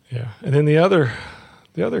 right? Yeah, and then the other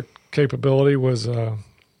capability was a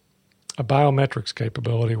biometrics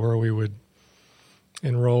capability where we would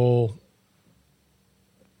enroll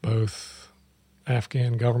both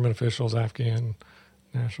Afghan government officials, Afghan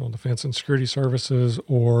National Defense and Security Services,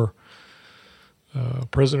 or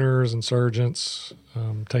prisoners, insurgents,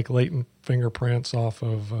 take latent fingerprints off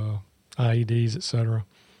of IEDs, et cetera.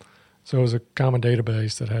 So it was a common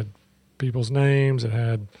database that had people's names, it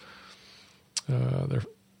had their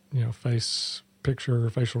face picture,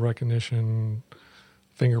 facial recognition,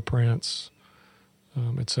 fingerprints,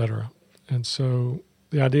 et cetera. And so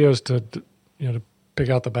the idea is to pick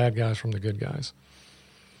out the bad guys from the good guys.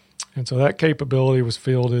 And so that capability was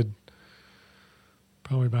fielded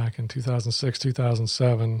probably back in 2006,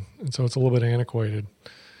 2007, and so it's a little bit antiquated.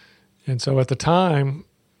 And so at the time,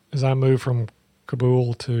 as I moved from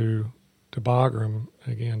Kabul to to Bagram,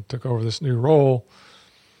 again, took over this new role,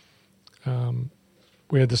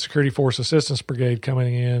 we had the Security Force Assistance Brigade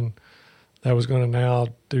coming in that was going to now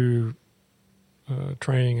do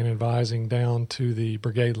training and advising down to the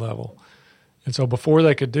brigade level. And so before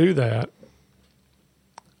they could do that,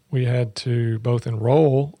 we had to both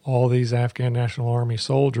enroll all these Afghan National Army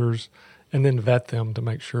soldiers and then vet them to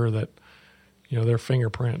make sure that, their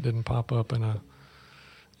fingerprint didn't pop up in a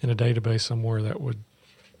database somewhere that would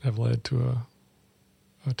have led to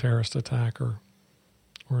a terrorist attack or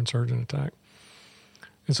insurgent attack.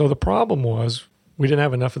 And so the problem was we didn't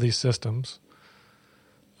have enough of these systems.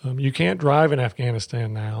 You can't drive in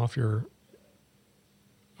Afghanistan now if you're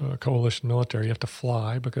a coalition military. You have to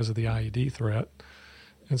fly because of the IED threat.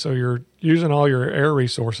 And so you're using all your air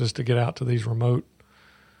resources to get out to these remote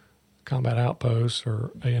combat outposts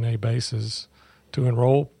or ANA bases to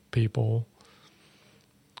enroll people.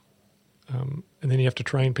 And then you have to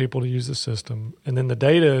train people to use the system. And then the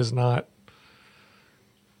data is not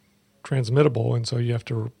transmittable, and so you have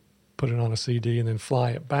to put it on a CD and then fly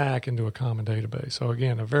it back into a common database. So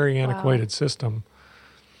again, a very antiquated system.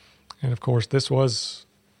 And of course, this was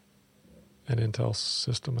an Intel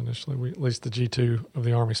system initially. At least the G2 of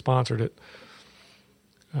the Army sponsored it.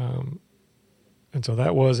 And so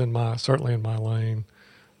that was certainly in my lane.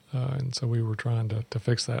 And so we were trying to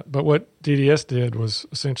fix that. But what DDS did was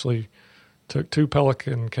essentially took 2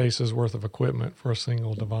 Pelican cases worth of equipment for a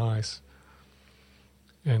single device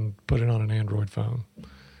and put it on an Android phone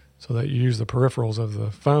so that you use the peripherals of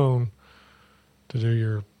the phone to do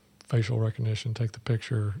your facial recognition, take the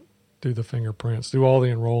picture, do the fingerprints, do all the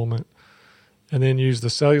enrollment, and then use the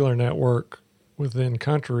cellular network within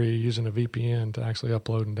country using a VPN to actually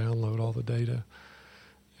upload and download all the data.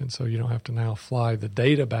 And so you don't have to now fly the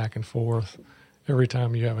data back and forth every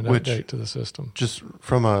time you have an update to the system. Just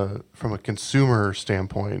from a consumer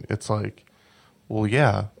standpoint, it's like, well,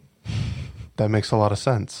 yeah, that makes a lot of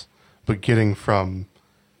sense. But getting from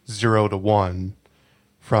 0 to 1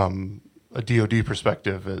 from a DoD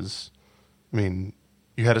perspective is, you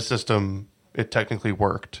had a system, it technically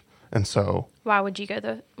worked, and so why would you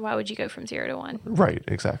go from 0 to 1? Right,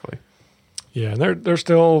 exactly. Yeah, and they're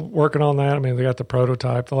still working on that. They got the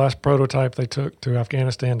prototype. The last prototype they took to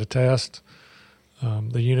Afghanistan to test.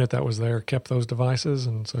 The unit that was there kept those devices,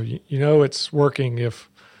 and so it's working if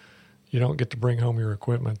you don't get to bring home your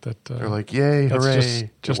equipment. That they're like, yay,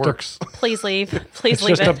 hooray, just it works. Please leave. Please it's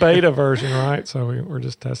leave just a beta version, right? So we're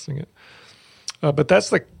just testing it. But that's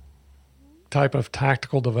the type of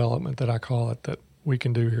tactical development that I call it that we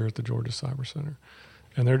can do here at the Georgia Cyber Center.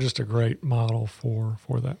 And they're just a great model for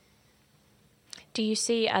that. Do you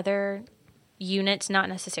see other units, not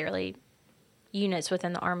necessarily units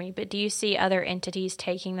within the Army, but do you see other entities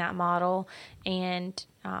taking that model and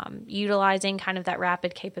utilizing kind of that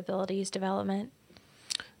rapid capabilities development?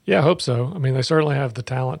 Yeah, I hope so. They certainly have the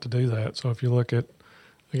talent to do that. So if you look at,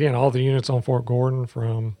 again, all the units on Fort Gordon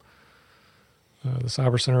from the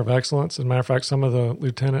Cyber Center of Excellence, as a matter of fact, some of the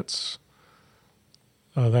lieutenants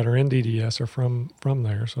that are in DDS are from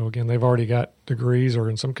there. So again, they've already got degrees, or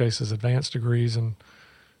in some cases advanced degrees in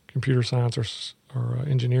computer science or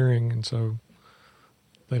engineering, and so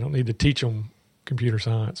they don't need to teach them computer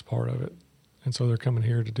science part of it. And so they're coming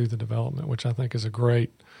here to do the development, which I think is a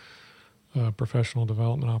great professional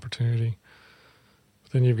development opportunity.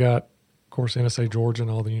 But then you've got, of course, NSA Georgia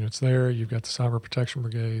and all the units there. You've got the Cyber Protection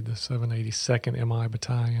Brigade, the 782nd MI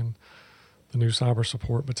Battalion, the new Cyber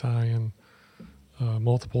Support Battalion,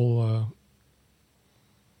 multiple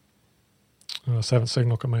 7th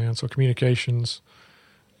Signal Command, so communications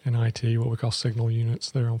and IT, what we call signal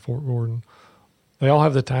units there on Fort Gordon. They all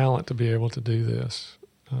have the talent to be able to do this.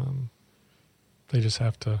 They just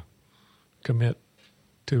have to commit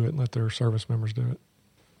to it and let their service members do it.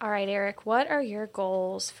 All right, Eric, what are your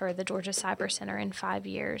goals for the Georgia Cyber Center in 5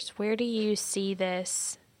 years? Where do you see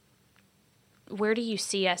this? Where do you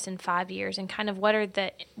see us in 5 years? And kind of what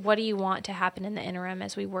do you want to happen in the interim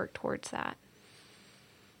as we work towards that?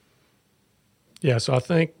 Yeah, so I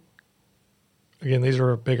think, again, these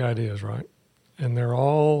are big ideas, right? And they're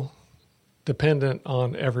all dependent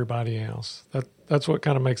on everybody else. That's what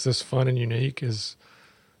kind of makes this fun and unique, is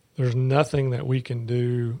there's nothing that we can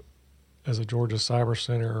do as a Georgia Cyber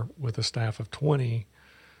Center with a staff of 20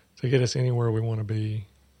 to get us anywhere we want to be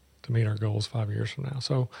to meet our goals 5 years from now.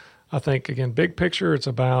 So I think, again, big picture, it's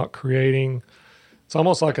about creating, it's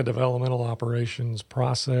almost like a developmental operations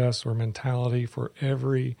process or mentality for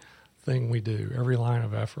everything we do, every line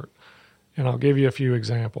of effort. And I'll give you a few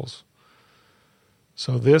examples.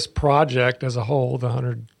 So this project as a whole, the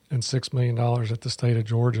 $106 million that the state of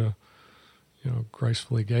Georgia,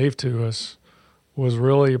 gracefully gave to us, was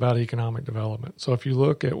really about economic development. So if you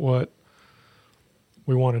look at what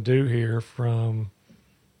we want to do here, from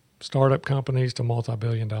startup companies to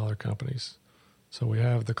multi-billion-dollar companies. So we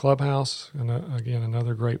have the Clubhouse, and again,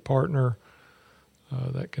 another great partner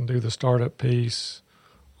that can do the startup piece.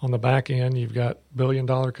 On the back end, you've got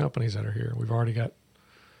billion-dollar companies that are here. We've already got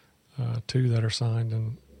 2 that are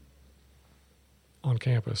signed on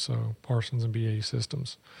campus, so Parsons and BAE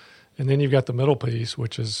Systems. And then you've got the middle piece,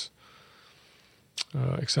 which is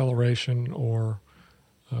acceleration, or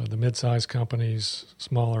the mid-sized companies,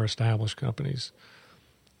 smaller established companies.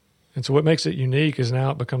 And so what makes it unique is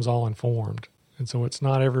now it becomes all informed. And so it's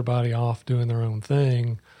not everybody off doing their own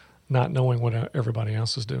thing, not knowing what everybody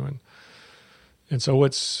else is doing. And so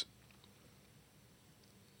what's,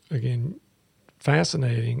 again,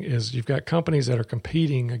 fascinating is you've got companies that are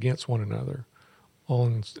competing against one another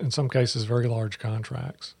on, in some cases, very large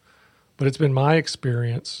contracts. But it's been my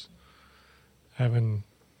experience, having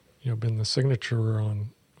been the signator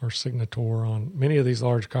on many of these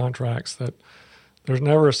large contracts, that there's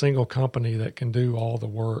never a single company that can do all the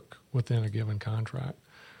work within a given contract.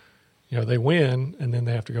 They win, and then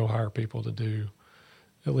they have to go hire people to do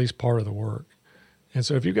at least part of the work. And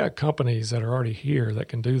so if you've got companies that are already here that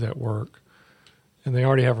can do that work, and they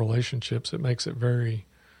already have relationships, it makes it very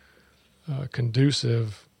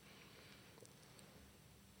conducive,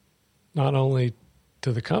 not only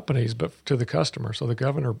to the companies, but to the customer. So the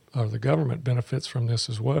government benefits from this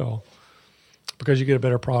as well, because you get a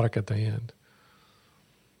better product at the end.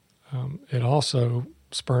 It also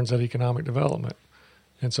spurns that economic development.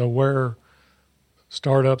 And so where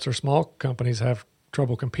startups or small companies have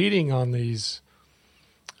trouble competing on these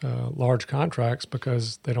large contracts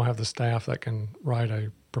because they don't have the staff that can write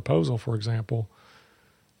a proposal, for example,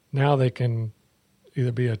 now they can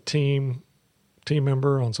either be a team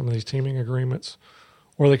member on some of these teaming agreements,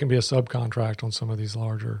 or they can be a subcontract on some of these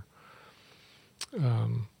larger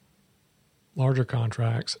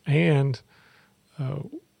contracts. And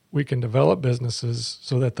we can develop businesses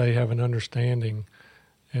so that they have an understanding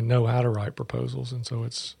and know how to write proposals. And so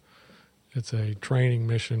it's a training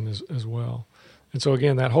mission as well. And so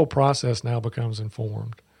again, that whole process now becomes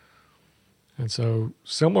informed. And so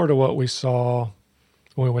similar to what we saw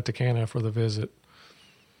when we went to Canada for the visit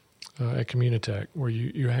at Communitech, where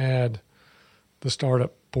you had the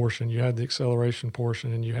startup portion, you had the acceleration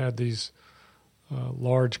portion, and you had these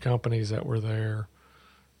large companies that were there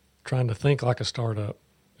trying to think like a startup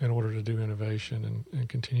in order to do innovation and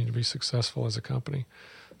continue to be successful as a company.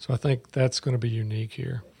 So I think that's going to be unique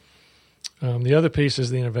here. The other piece is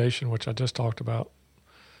the innovation, which I just talked about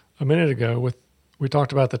a minute ago. We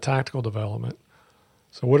talked about the tactical development.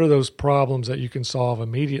 So what are those problems that you can solve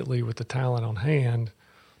immediately with the talent on hand?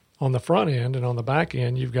 On the front end and on the back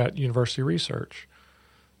end, you've got university research.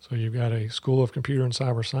 So you've got a School of Computer and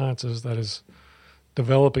Cyber Sciences that is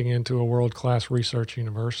developing into a world-class research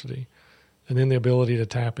university. And then the ability to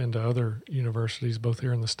tap into other universities, both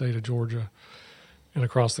here in the state of Georgia and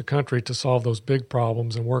across the country, to solve those big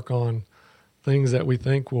problems and work on things that we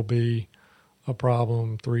think will be a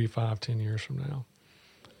problem 3, 5, 10 years from now.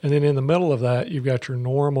 And then in the middle of that, you've got your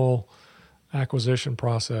normal acquisition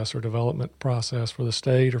process or development process for the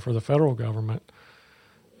state or for the federal government.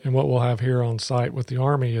 And what we'll have here on site with the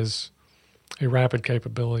Army is a rapid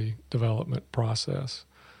capability development process.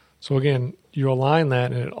 So again, you align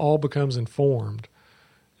that and it all becomes informed.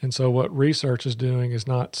 And so what research is doing is it's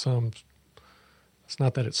not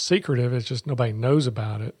that it's secretive, it's just nobody knows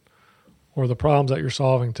about it. Or the problems that you're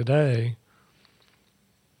solving today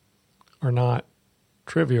are not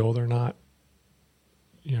trivial. They're not,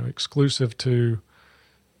 exclusive to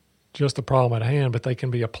just the problem at hand, but they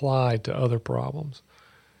can be applied to other problems.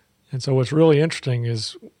 And so what's really interesting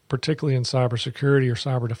is, particularly in cybersecurity or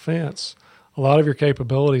cyber defense, a lot of your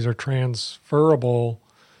capabilities are transferable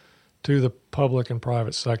to the public and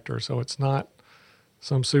private sector. So it's not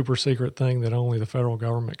some super secret thing that only the federal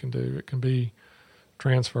government can do. It can be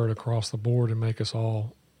transferred across the board and make us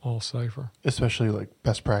all safer. Especially like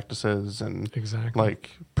best practices and exactly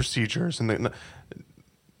like procedures, and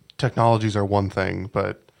technologies are one thing,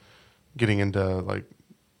 but getting into like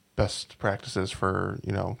best practices for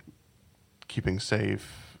keeping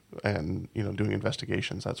safe and doing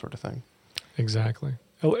investigations, that sort of thing. Exactly.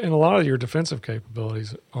 And a lot of your defensive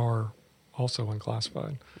capabilities are also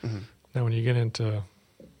unclassified. Mm-hmm. Now, when you get into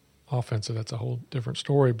offensive, that's a whole different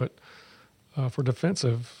story. But for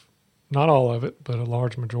defensive, not all of it, but a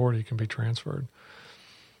large majority can be transferred.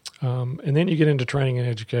 And then you get into training and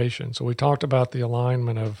education. So we talked about the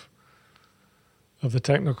alignment of the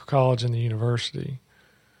technical college and the university.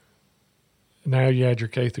 now you add your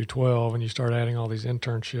K through 12 and you start adding all these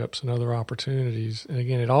internships and other opportunities. And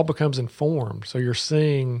again, it all becomes informed. So you're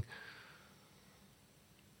seeing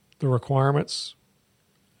the requirements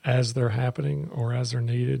as they're happening or as they're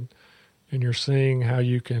needed. And you're seeing how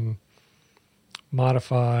you can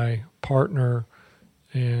modify, partner,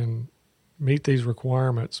 and meet these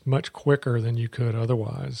requirements much quicker than you could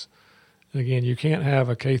otherwise. And again, you can't have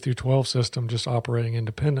a K through 12 system just operating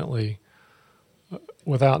independently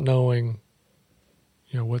without knowing,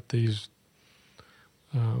 what these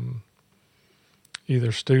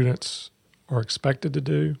either students are expected to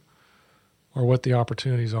do or what the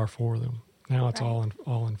opportunities are for them. Now it's all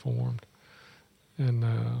informed, and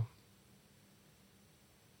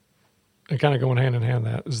kind of going hand in hand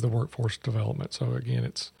that is the workforce development. So again,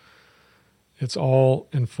 it's all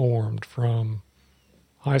informed from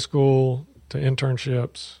high school to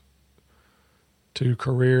internships to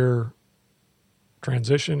career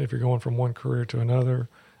transition if you're going from one career to another,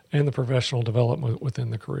 and the professional development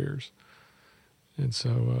within the careers. And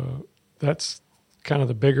so that's kind of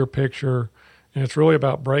the bigger picture, and it's really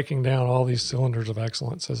about breaking down all these cylinders of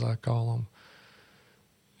excellence, as I call them.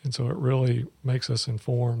 And so it really makes us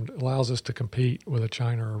informed, allows us to compete with a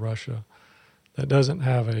China or Russia that doesn't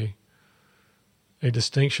have a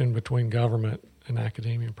distinction between government and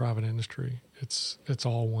academia and private industry. It's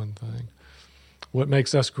all one thing. What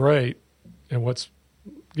makes us great and what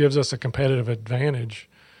gives us a competitive advantage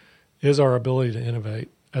is our ability to innovate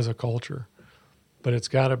as a culture. But it's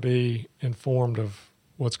got to be informed of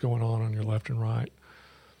what's going on your left and right,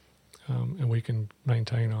 and we can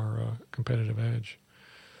maintain our competitive edge.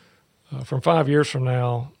 From 5 years from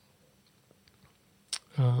now,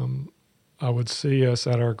 I would see us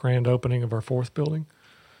at our grand opening of our fourth building,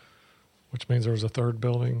 which means there was a third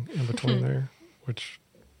building in between there, which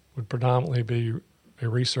would predominantly be a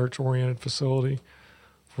research-oriented facility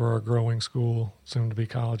for our growing school, soon to be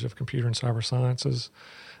College of Computer and Cyber Sciences.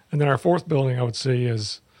 And then our fourth building I would see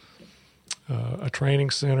as a training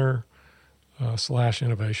center /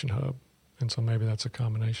 innovation hub. And so maybe that's a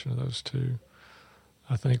combination of those two.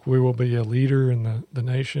 I think we will be a leader in the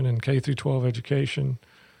nation in K through 12 education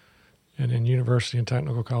and in university and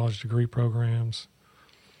technical college degree programs.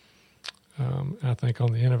 I think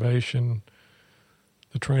on the innovation,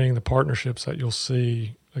 the training, the partnerships that you'll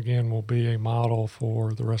see, again, will be a model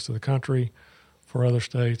for the rest of the country, for other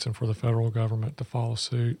states, and for the federal government to follow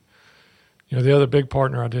suit. The other big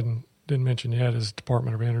partner I didn't mention yet is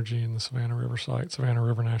Department of Energy and the Savannah River site, Savannah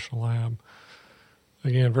River National Lab.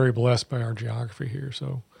 Again, very blessed by our geography here.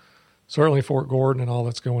 So certainly Fort Gordon and all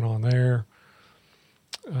that's going on there.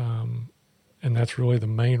 And that's really the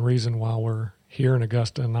main reason why we're here in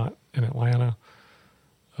Augusta and not in Atlanta.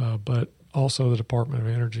 But also the Department of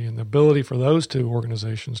Energy and the ability for those two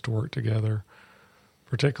organizations to work together,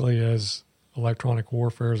 particularly as electronic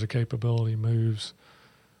warfare as a capability moves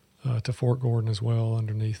to Fort Gordon as well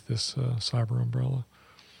underneath this cyber umbrella.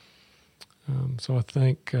 So I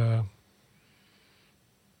think,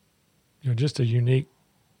 just a unique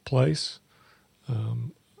place.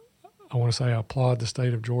 I want to say I applaud the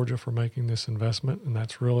state of Georgia for making this investment, and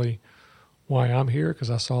that's really why I'm here, because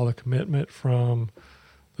I saw the commitment from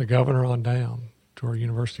the governor on down to our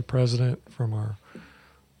university president, from our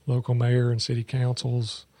local mayor and city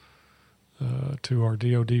councils, to our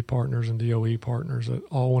DOD partners and DOE partners that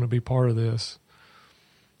all want to be part of this.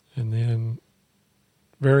 And then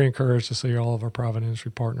very encouraged to see all of our private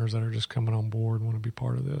industry partners that are just coming on board and want to be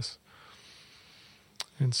part of this.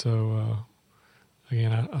 And so,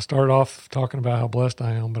 again, I started off talking about how blessed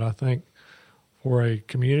I am, but I think for a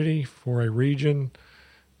community, for a region,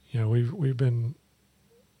 we've been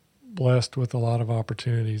blessed with a lot of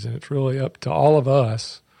opportunities, and it's really up to all of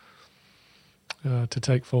us to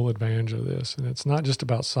take full advantage of this. And it's not just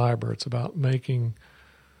about cyber; it's about making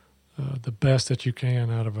the best that you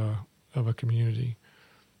can out of a community.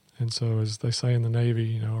 And so, as they say in the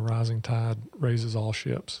Navy, a rising tide raises all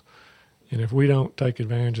ships. And if we don't take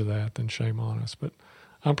advantage of that, then shame on us. But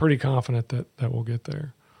I'm pretty confident that we'll get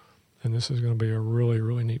there. And this is going to be a really,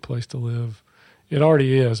 really neat place to live. It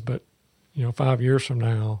already is, but 5 years from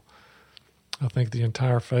now, I think the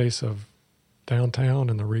entire face of downtown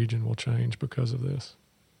and the region will change because of this.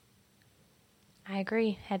 I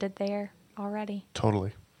agree. Headed there already.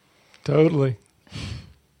 Totally.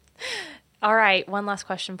 All right. One last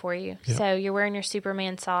question for you. Yep. So you're wearing your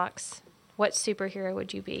Superman socks. What superhero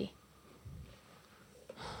would you be?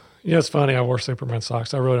 Yeah, it's funny. I wore Superman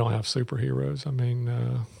socks. I really don't have superheroes. I mean,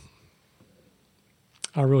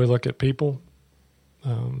 I really look at people.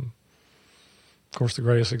 Of course, the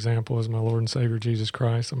greatest example is my Lord and Savior, Jesus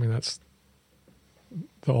Christ. I mean, that's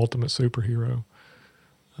the ultimate superhero.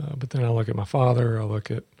 But then I look at my father, I look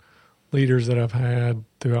at leaders that I've had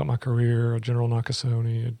throughout my career, General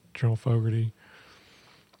Nakasone, General Fogarty,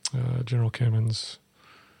 General Kimmons,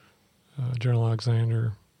 General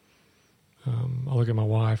Alexander. I look at my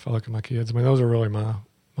wife, I look at my kids. I mean, those are really my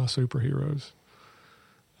superheroes.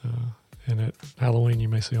 And at Halloween, you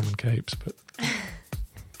may see them in capes, but...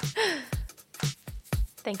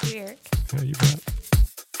 Thank you, Eric. Yeah, you bet.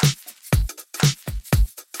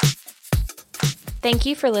 Thank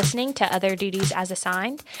you for listening to Other Duties as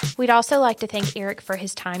Assigned. We'd also like to thank Eric for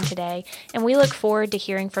his time today, and we look forward to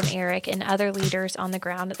hearing from Eric and other leaders on the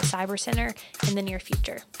ground at the Cyber Center in the near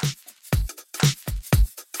future.